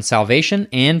comes in salvation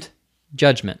and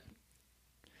judgment.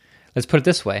 Let's put it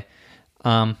this way.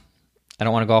 I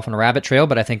don't want to go off on a rabbit trail,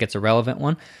 but I think it's a relevant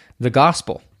one. The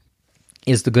gospel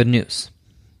is the good news,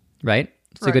 right?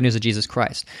 It's the good news of Jesus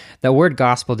Christ. That word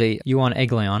gospel, the euon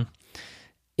egleon,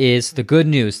 is the good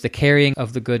news, the carrying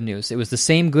of the good news. It was the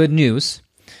same good news,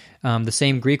 the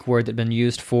same Greek word that had been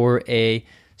used for a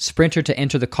sprinter to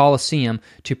enter the Colosseum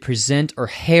to present or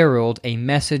herald a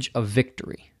message of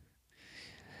victory.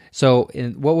 So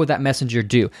what would that messenger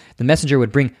do? The messenger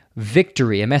would bring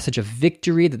victory, a message of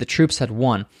victory that the troops had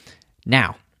won.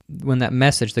 Now, when that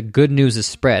message, the good news is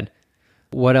spread,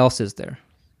 what else is there?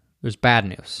 There's bad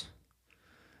news.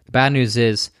 The bad news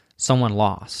is someone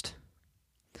lost.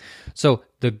 So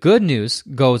the good news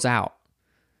goes out.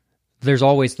 There's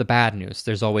always the bad news.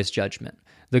 There's always judgment.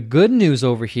 The good news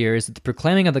over here is that the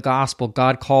proclaiming of the gospel,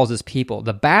 God calls his people.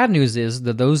 The bad news is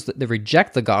that those that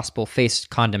reject the gospel face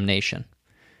condemnation.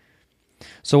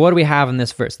 So what do we have in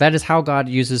this verse? That is how God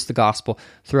uses the gospel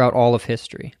throughout all of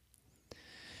history.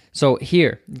 So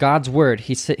here, God's word,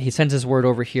 he sends his word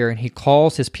over here, and he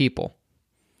calls his people.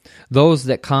 Those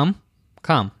that come,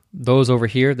 come. Those over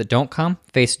here that don't come,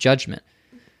 face judgment.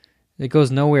 It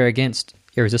goes nowhere against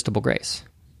irresistible grace.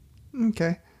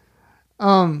 Okay.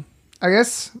 I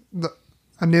guess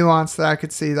a nuance that I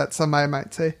could see that somebody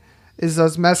might say is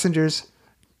those messengers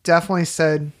definitely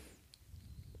said,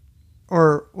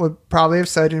 or would probably have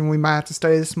said, and we might have to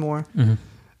study this more,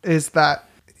 is that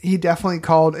he definitely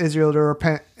called Israel to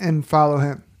repent and follow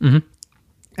him. Mm-hmm.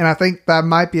 And I think that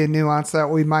might be a nuance that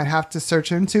we might have to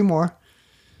search into more.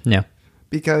 Yeah.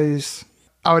 Because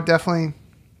I would definitely...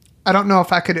 I don't know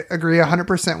if I could agree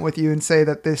 100% with you and say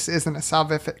that this isn't a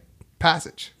salvific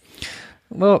passage.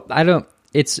 Well, I don't...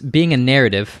 It's being a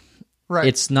narrative. Right.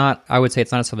 It's not... I would say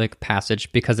it's not a salvific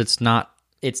passage because it's not...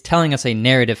 It's telling us a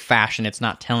narrative fashion. It's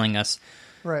not telling us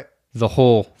the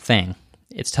whole thing.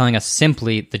 It's telling us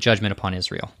simply the judgment upon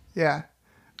Israel. Yeah.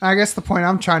 I guess the point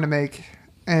I'm trying to make,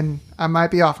 and I might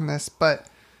be off on this, but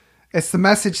it's the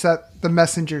message that the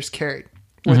messengers carried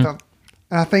with them.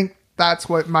 And I think that's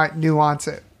what might nuance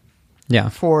it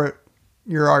for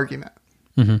your argument.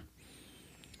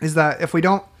 Is that if we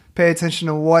don't pay attention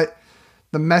to what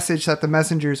the message that the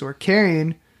messengers were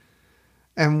carrying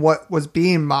and what was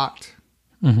being mocked,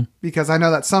 because I know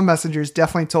that some messengers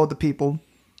definitely told the people,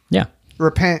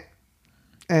 repent,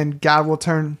 and God will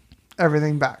turn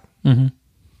everything back.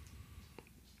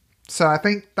 So I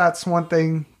think that's one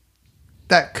thing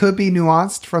that could be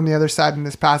nuanced from the other side in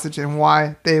this passage, and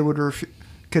why they would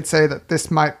could say that this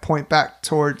might point back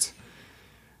towards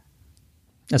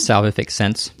a salvific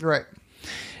sense. Right.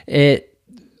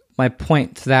 My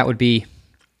point to that would be,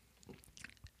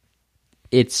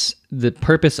 it's the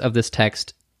purpose of this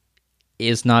text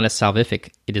is not a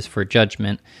salvific, it is for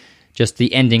judgment. Just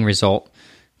the ending result,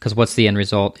 because what's the end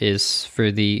result is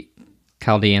for the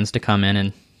Chaldeans to come in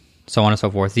and so on and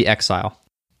so forth, the exile.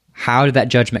 How did that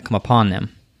judgment come upon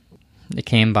them? It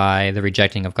came by the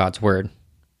rejecting of God's word,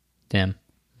 them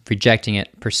rejecting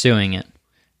it, pursuing it,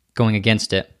 going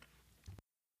against it.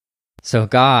 So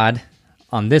God,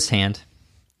 on this hand,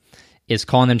 is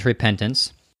calling them to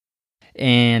repentance,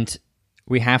 and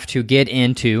we have to get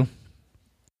into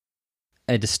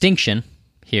a distinction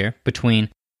here between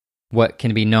what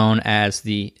can be known as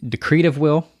the decretive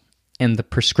will and the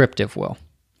prescriptive will.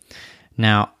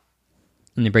 Now,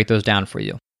 let me break those down for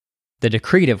you. The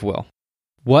decretive will.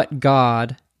 What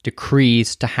God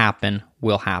decrees to happen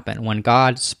will happen. When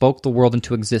God spoke the world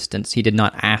into existence, he did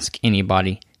not ask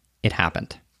anybody. It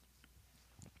happened.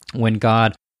 When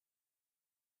God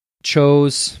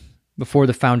chose before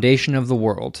the foundation of the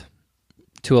world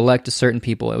to elect a certain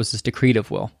people, it was his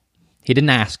decretive will. He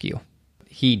didn't ask you.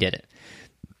 He did it.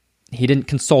 He didn't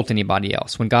consult anybody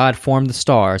else. When God formed the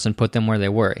stars and put them where they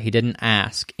were, he didn't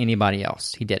ask anybody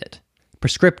else. He did it.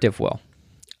 Prescriptive will.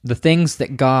 The things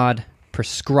that God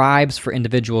prescribes for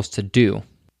individuals to do.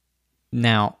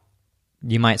 Now,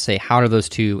 you might say, how do those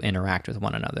two interact with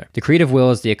one another? Decretive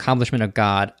will is the accomplishment of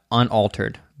God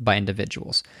unaltered by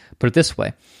individuals. Put it this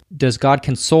way, does God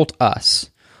consult us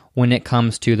when it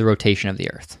comes to the rotation of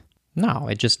the earth? No,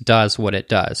 it just does what it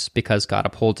does because God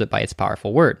upholds it by its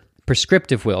powerful word.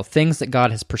 Prescriptive will, things that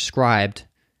God has prescribed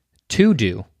to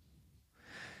do.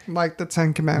 Like the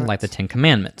Ten Commandments. Like the Ten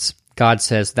Commandments. God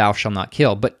says, thou shalt not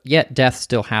kill, but yet death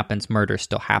still happens, murder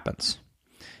still happens.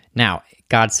 Now,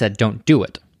 God said, don't do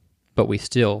it, but we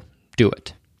still do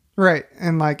it. Right,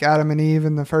 and like Adam and Eve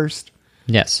in the first.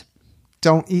 Yes.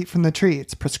 Don't eat from the tree.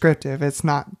 It's prescriptive. It's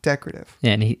not decorative.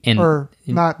 Yeah,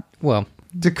 not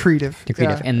decretive.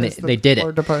 Decretive, yeah, and they did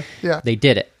it. Yeah. They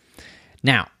did it.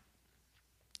 Now,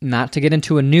 not to get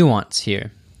into a nuance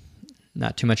here,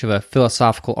 not too much of a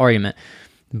philosophical argument,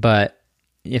 but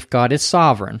if God is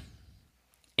sovereign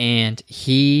and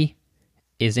he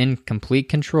is in complete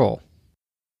control,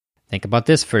 think about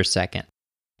this for a second.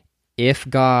 If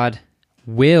God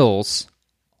wills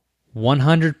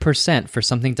 100% for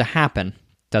something to happen,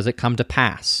 does it come to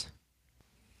pass?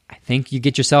 I think you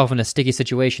get yourself in a sticky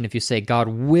situation if you say God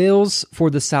wills for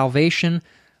the salvation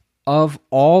of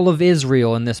all of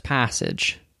Israel in this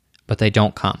passage, but they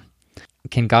don't come.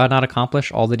 Can God not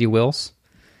accomplish all that he wills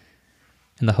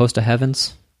in the host of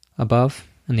heavens above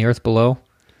and the earth below?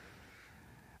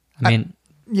 You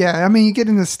get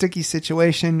in a sticky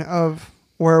situation of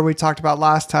where we talked about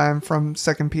last time from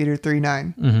 2 Peter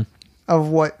 3:9 of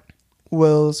what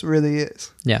wills really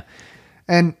is. Yeah.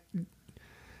 And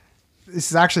this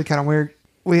is actually kind of weird.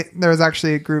 There was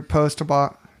actually a group post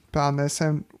about this,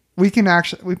 and we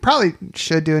probably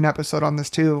should do an episode on this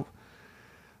too,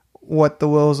 what the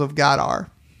wills of God are,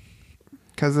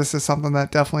 because this is something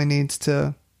that definitely needs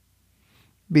to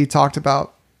be talked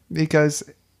about, because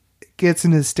it gets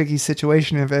into a sticky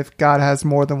situation of if God has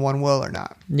more than one will or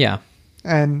not. Yeah.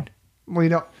 And we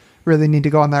don't really need to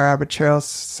go on that rabbit trail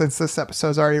since this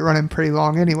episode's already running pretty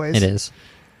long anyways. It is.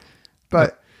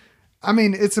 But I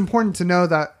mean, it's important to know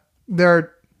that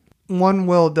one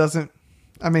will doesn't,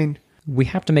 we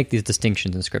have to make these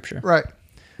distinctions in Scripture. Right.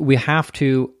 We have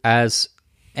to, as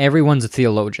everyone's a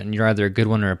theologian. You're either a good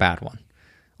one or a bad one.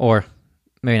 Or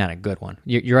maybe not a good one.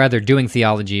 You're either doing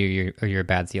theology or you're a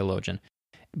bad theologian.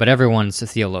 But everyone's a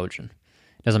theologian.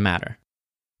 It doesn't matter.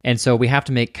 And so we have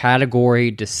to make category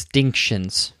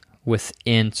distinctions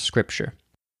within Scripture.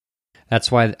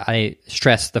 That's why I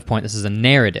stress the point this is a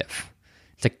narrative.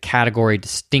 It's a category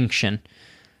distinction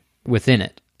within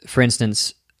it. For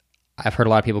instance, I've heard a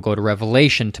lot of people go to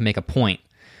Revelation to make a point.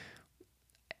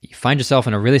 You find yourself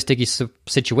in a really sticky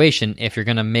situation if you're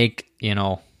going to make,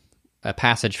 a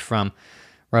passage from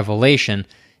Revelation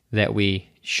that we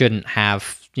shouldn't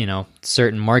have,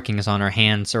 certain markings on our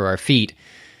hands or our feet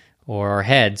or our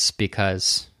heads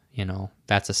because,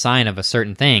 that's a sign of a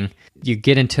certain thing. You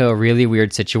get into a really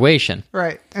weird situation.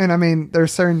 Right. And I mean,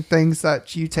 there's certain things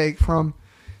that you take from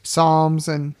Psalms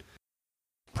and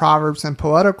Proverbs and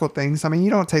poetical things. I mean, you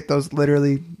don't take those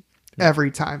literally every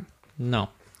time. No.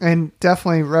 And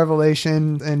definitely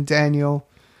Revelation and Daniel.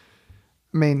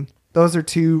 I mean, those are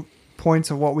 2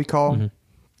 points of what we call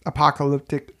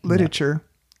apocalyptic literature,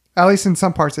 at least in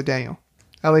some parts of Daniel.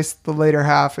 At least the later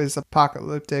half is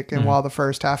apocalyptic, and while the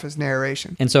first half is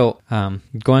narration. And so,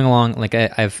 going along, like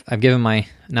I've given my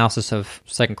analysis of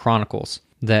 2 Chronicles,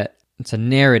 that it's a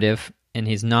narrative, and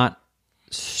he's not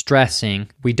stressing.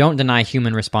 We don't deny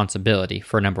human responsibility,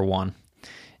 for number one,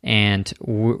 and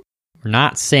we're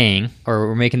not saying, or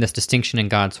we're making this distinction in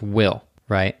God's will,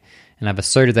 right? And I've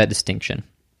asserted that distinction.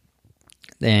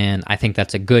 And I think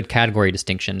that's a good category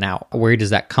distinction. Now, where does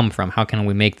that come from? How can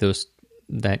we make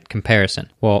that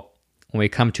comparison? Well, when we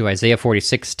come to Isaiah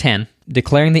 46:10,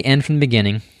 declaring the end from the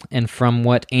beginning, and from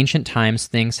what ancient times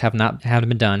things have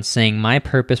been done, saying, my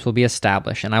purpose will be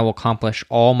established, and I will accomplish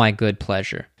all my good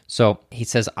pleasure. So he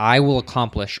says, I will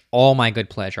accomplish all my good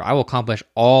pleasure. I will accomplish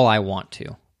all I want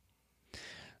to.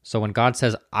 So when God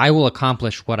says, I will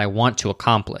accomplish what I want to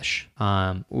accomplish,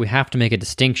 we have to make a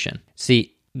distinction.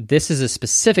 See, this is a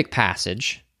specific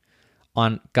passage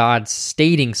on God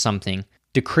stating something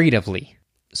decretively.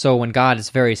 So when God is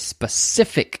very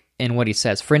specific in what he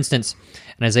says, for instance,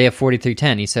 in Isaiah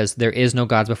 43:10, he says, there is no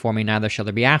gods before me, neither shall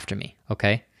there be after me.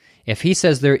 Okay? If he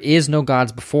says there is no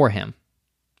gods before him,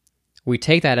 we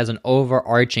take that as an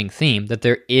overarching theme, that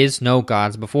there is no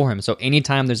gods before him. So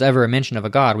anytime there's ever a mention of a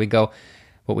god, we go,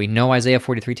 well, we know Isaiah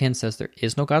 43:10 says there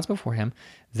is no gods before him.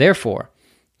 Therefore,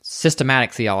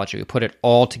 systematic theology, we put it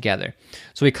all together.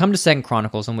 So we come to 2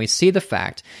 Chronicles and we see the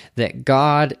fact that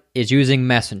God is using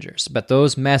messengers, but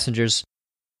those messengers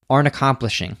aren't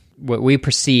accomplishing what we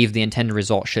perceive the intended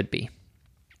result should be.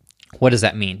 What does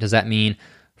that mean? Does that mean,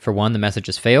 for one, the message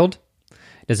has failed?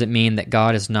 Does it mean that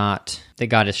God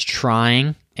is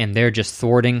trying and they're just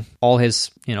thwarting all his,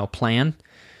 plan?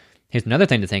 Here's another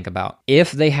thing to think about.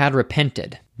 If they had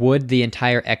repented, would the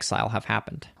entire exile have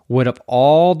happened? Would of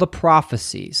all the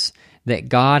prophecies that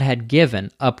God had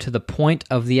given up to the point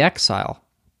of the exile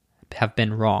have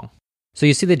been wrong? So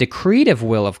you see the decretive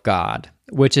will of God,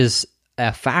 which is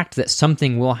a fact that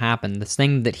something will happen, this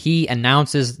thing that he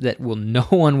announces that no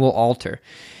one will alter.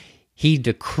 He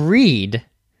decreed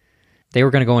they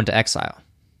were going to go into exile.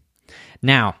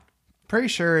 Now, pretty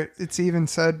sure it's even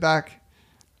said back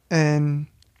in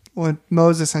when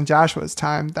Moses and Joshua's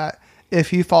time that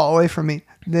if you fall away from me,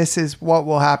 this is what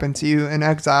will happen to you. And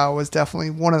exile was definitely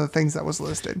one of the things that was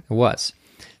listed. It was.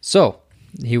 So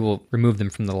he will remove them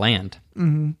from the land.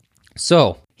 Mm-hmm.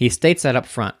 So he states that up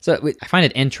front. So I find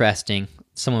it interesting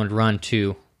someone would run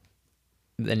to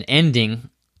an ending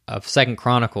of 2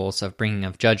 Chronicles of bringing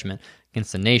of judgment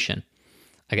against the nation,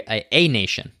 a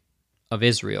nation of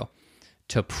Israel,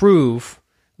 to prove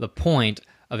the point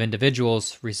of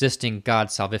individuals resisting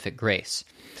God's salvific grace.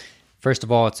 First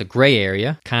of all, it's a gray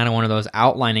area, kind of one of those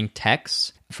outlining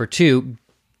texts. For two,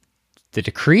 the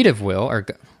decretive will, or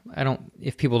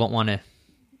if people don't want to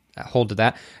hold to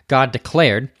that, God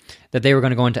declared that they were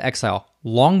going to go into exile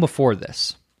long before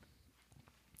this.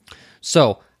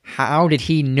 So, how did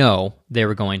he know they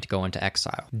were going to go into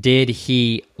exile? Did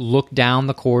he look down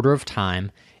the corridor of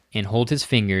time and hold his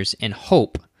fingers and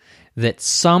hope that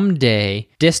someday,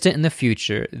 distant in the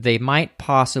future, they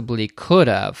could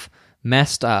have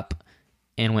messed up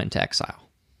and went into exile?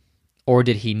 Or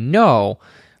did he know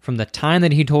from the time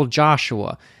that he told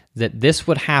Joshua that this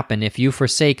would happen if you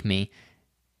forsake me,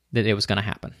 that it was going to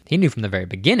happen? He knew from the very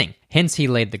beginning. Hence, he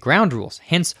laid the ground rules.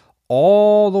 Hence,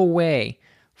 all the way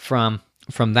from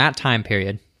that time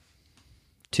period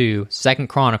to 2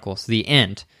 Chronicles, the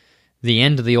end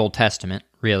of the Old Testament,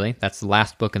 really. That's the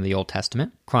last book in the Old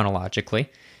Testament, chronologically.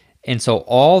 And so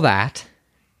all that,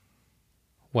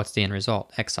 what's the end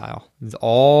result? Exile.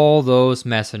 All those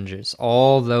messengers,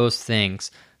 all those things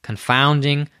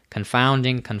confounding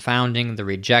the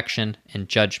rejection and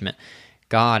judgment.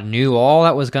 God knew all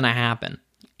that was going to happen.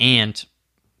 And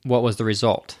what was the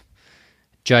result?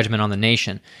 Judgment on the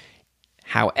nation.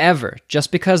 However,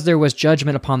 just because there was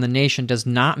judgment upon the nation does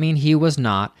not mean he was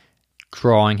not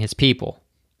drawing his people.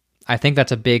 I think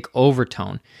that's a big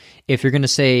overtone. If you're going to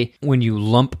say, when you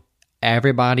lump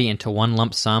everybody into one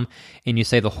lump sum and you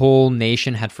say the whole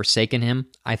nation had forsaken him,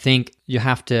 I think you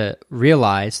have to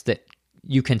realize that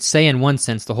you can say in one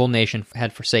sense the whole nation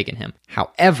had forsaken him.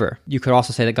 However, you could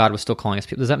also say that God was still calling his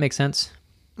people. Does that make sense?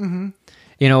 Mm-hmm.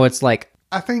 It's like,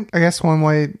 I guess one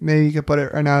way maybe you could put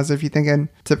it right now is if you think in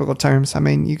typical terms. I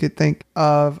mean, you could think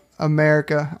of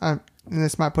America, and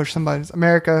this might push some buttons.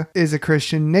 America is a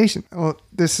Christian nation. Well,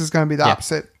 this is going to be the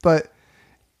opposite. But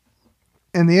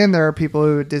in the end, there are people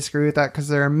who would disagree with that because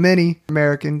there are many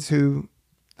Americans who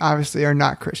obviously are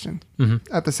not Christian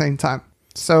at the same time.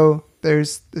 So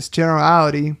there's this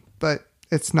generality, but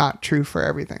it's not true for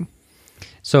everything.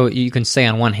 So you can say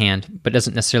on one hand, but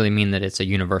doesn't necessarily mean that it's a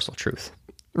universal truth.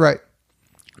 Right.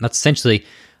 That's essentially,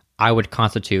 I would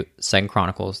constitute 2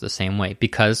 Chronicles the same way,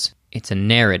 because it's a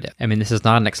narrative. I mean, this is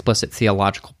not an explicit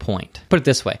theological point. Put it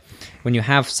this way. When you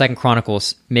have 2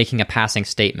 Chronicles making a passing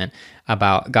statement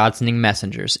about God sending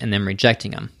messengers and them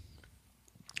rejecting them,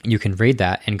 you can read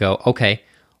that and go, okay,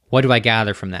 what do I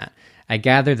gather from that? I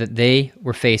gather that they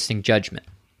were facing judgment.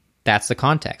 That's the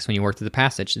context when you work through the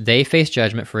passage. They faced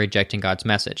judgment for rejecting God's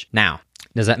message. Now,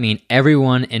 does that mean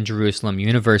everyone in Jerusalem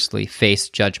universally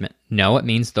faced judgment? No, it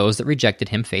means those that rejected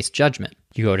him faced judgment.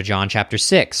 You go to John chapter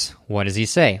 6. What does he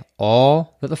say?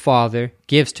 All that the Father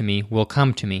gives to me will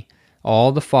come to me.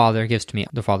 All the Father gives to me,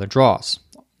 the Father draws.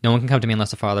 No one can come to me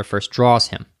unless the Father first draws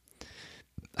him.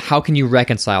 How can you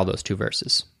reconcile those two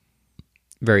verses?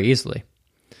 Very easily.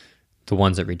 The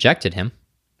ones that rejected him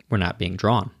were not being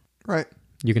drawn. Right.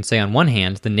 You can say on one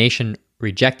hand, the nation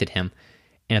rejected him,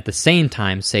 and at the same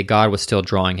time say God was still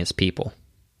drawing his people.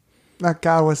 That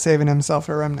God was saving himself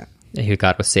a remnant.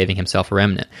 God was saving himself a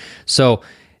remnant. So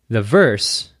the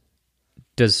verse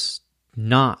does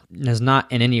not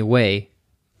in any way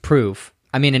prove.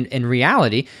 I mean, in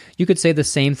reality, you could say the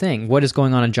same thing. What is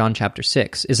going on in John chapter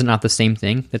 6? Is it not the same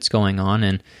thing that's going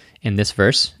on in this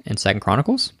verse in 2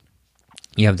 Chronicles?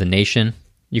 You have the nation.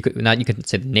 You couldn't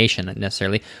say the nation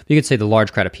necessarily, but you could say the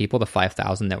large crowd of people, the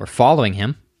 5,000 that were following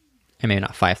him. And maybe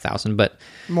not 5,000, but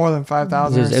more than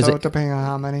 5,000 or so, depending on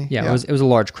how many. Yeah, it was a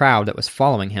large crowd that was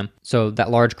following him. So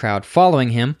that large crowd following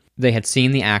him, they had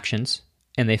seen the actions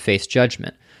and they faced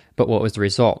judgment. But what was the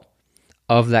result?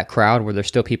 Of that crowd, were there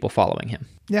still people following him?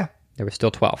 Yeah. There were still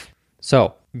 12.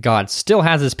 So God still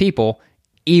has his people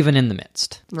even in the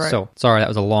midst. Right. So sorry, that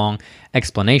was a long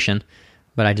explanation,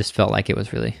 but I just felt like it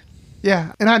was really...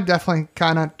 Yeah, and I definitely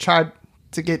kind of tried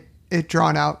to get it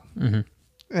drawn out. Mm-hmm.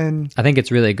 And I think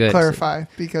it's really good. Clarify,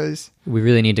 because we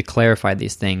really need to clarify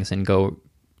these things and go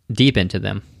deep into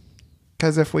them.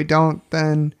 Because if we don't,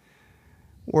 then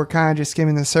we're kind of just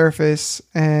skimming the surface,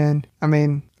 and I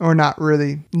mean, we're not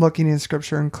really looking in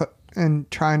Scripture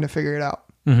and trying to figure it out.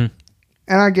 Mm-hmm.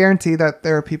 And I guarantee that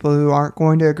there are people who aren't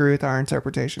going to agree with our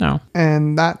interpretation. No.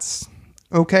 And that's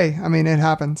okay. I mean, it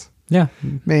happens. Yeah.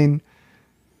 I mean,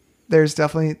 there's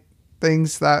definitely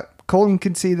things that Colton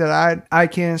can see that I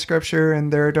can in Scripture,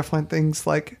 and there are definitely things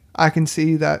like I can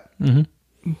see that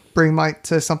bring light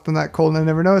to something that Colton had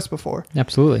never noticed before.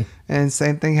 Absolutely. And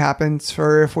same thing happens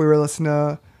for if we were listening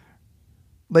to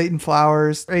Leighton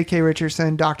Flowers, A.K.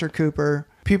 Richardson, Dr. Cooper,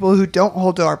 people who don't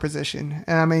hold to our position.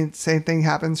 And I mean, same thing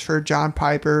happens for John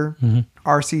Piper,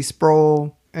 R.C.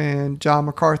 Sproul, and John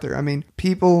MacArthur. I mean,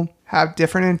 people have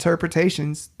different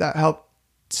interpretations that help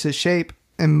to shape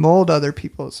and mold other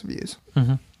people's views.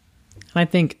 Mm-hmm. I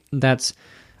think I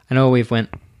know we've went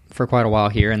for quite a while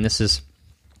here, and this has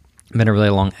been a really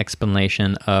long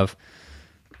explanation of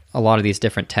a lot of these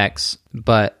different texts,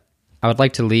 but I would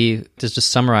like to just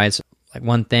summarize like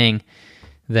one thing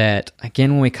that,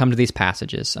 again, when we come to these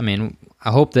passages, I mean,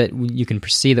 I hope that you can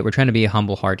perceive that we're trying to be a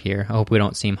humble heart here. I hope we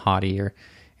don't seem haughty or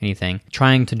anything.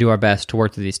 Trying to do our best to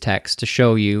work through these texts to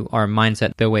show you our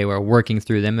mindset, the way we're working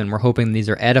through them, and we're hoping these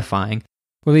are edifying,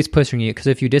 or at least pushing you, because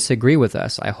if you disagree with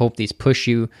us, I hope these push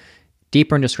you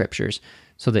deeper into Scriptures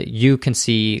so that you can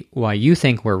see why you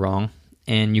think we're wrong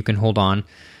and you can hold on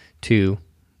to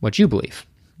what you believe.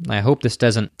 I hope this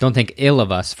don't think ill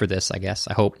of us for this, I guess.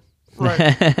 I hope. Right.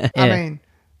 Yeah. I mean,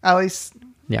 at least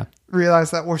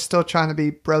realize that we're still trying to be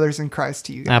brothers in Christ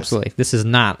to you guys. Absolutely. This is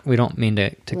not, we don't mean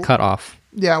to cut off.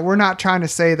 Yeah, we're not trying to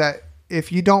say that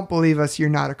if you don't believe us, you're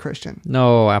not a Christian.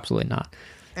 No, absolutely not.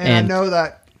 And I know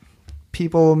that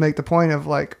people will make the point of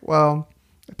like, well,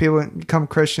 if people become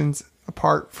Christians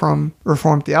apart from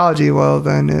Reformed theology, well,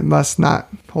 then it must not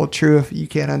hold true if you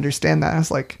can't understand that. I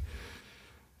was like,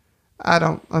 I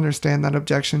don't understand that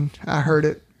objection. I heard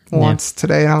it once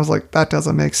today, and I was like, that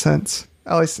doesn't make sense,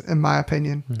 at least in my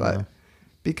opinion. Mm-hmm. But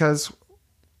because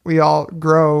we all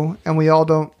grow and we all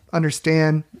don't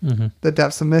understand the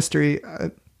depths of mystery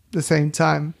at the same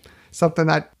time. Something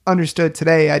I understood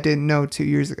today, I didn't know 2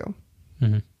 years ago.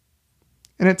 Mm-hmm.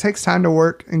 And it takes time to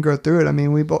work and grow through it. I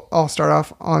mean, we all start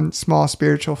off on small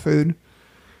spiritual food,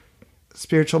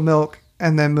 spiritual milk,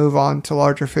 and then move on to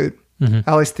larger food. Mm-hmm.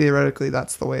 At least theoretically,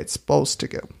 that's the way it's supposed to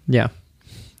go. Yeah.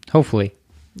 Hopefully.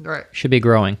 Right. Should be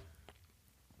growing.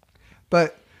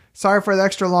 But sorry for the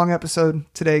extra long episode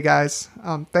today, guys.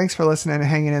 Thanks for listening and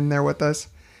hanging in there with us.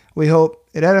 We hope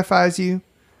it edifies you.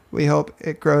 We hope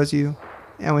it grows you.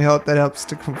 And we hope that helps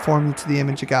to conform you to the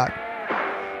image of God.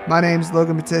 My name is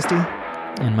Logan Battisti.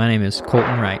 And my name is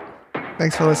Colton Wright.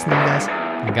 Thanks for listening, guys.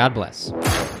 And God bless.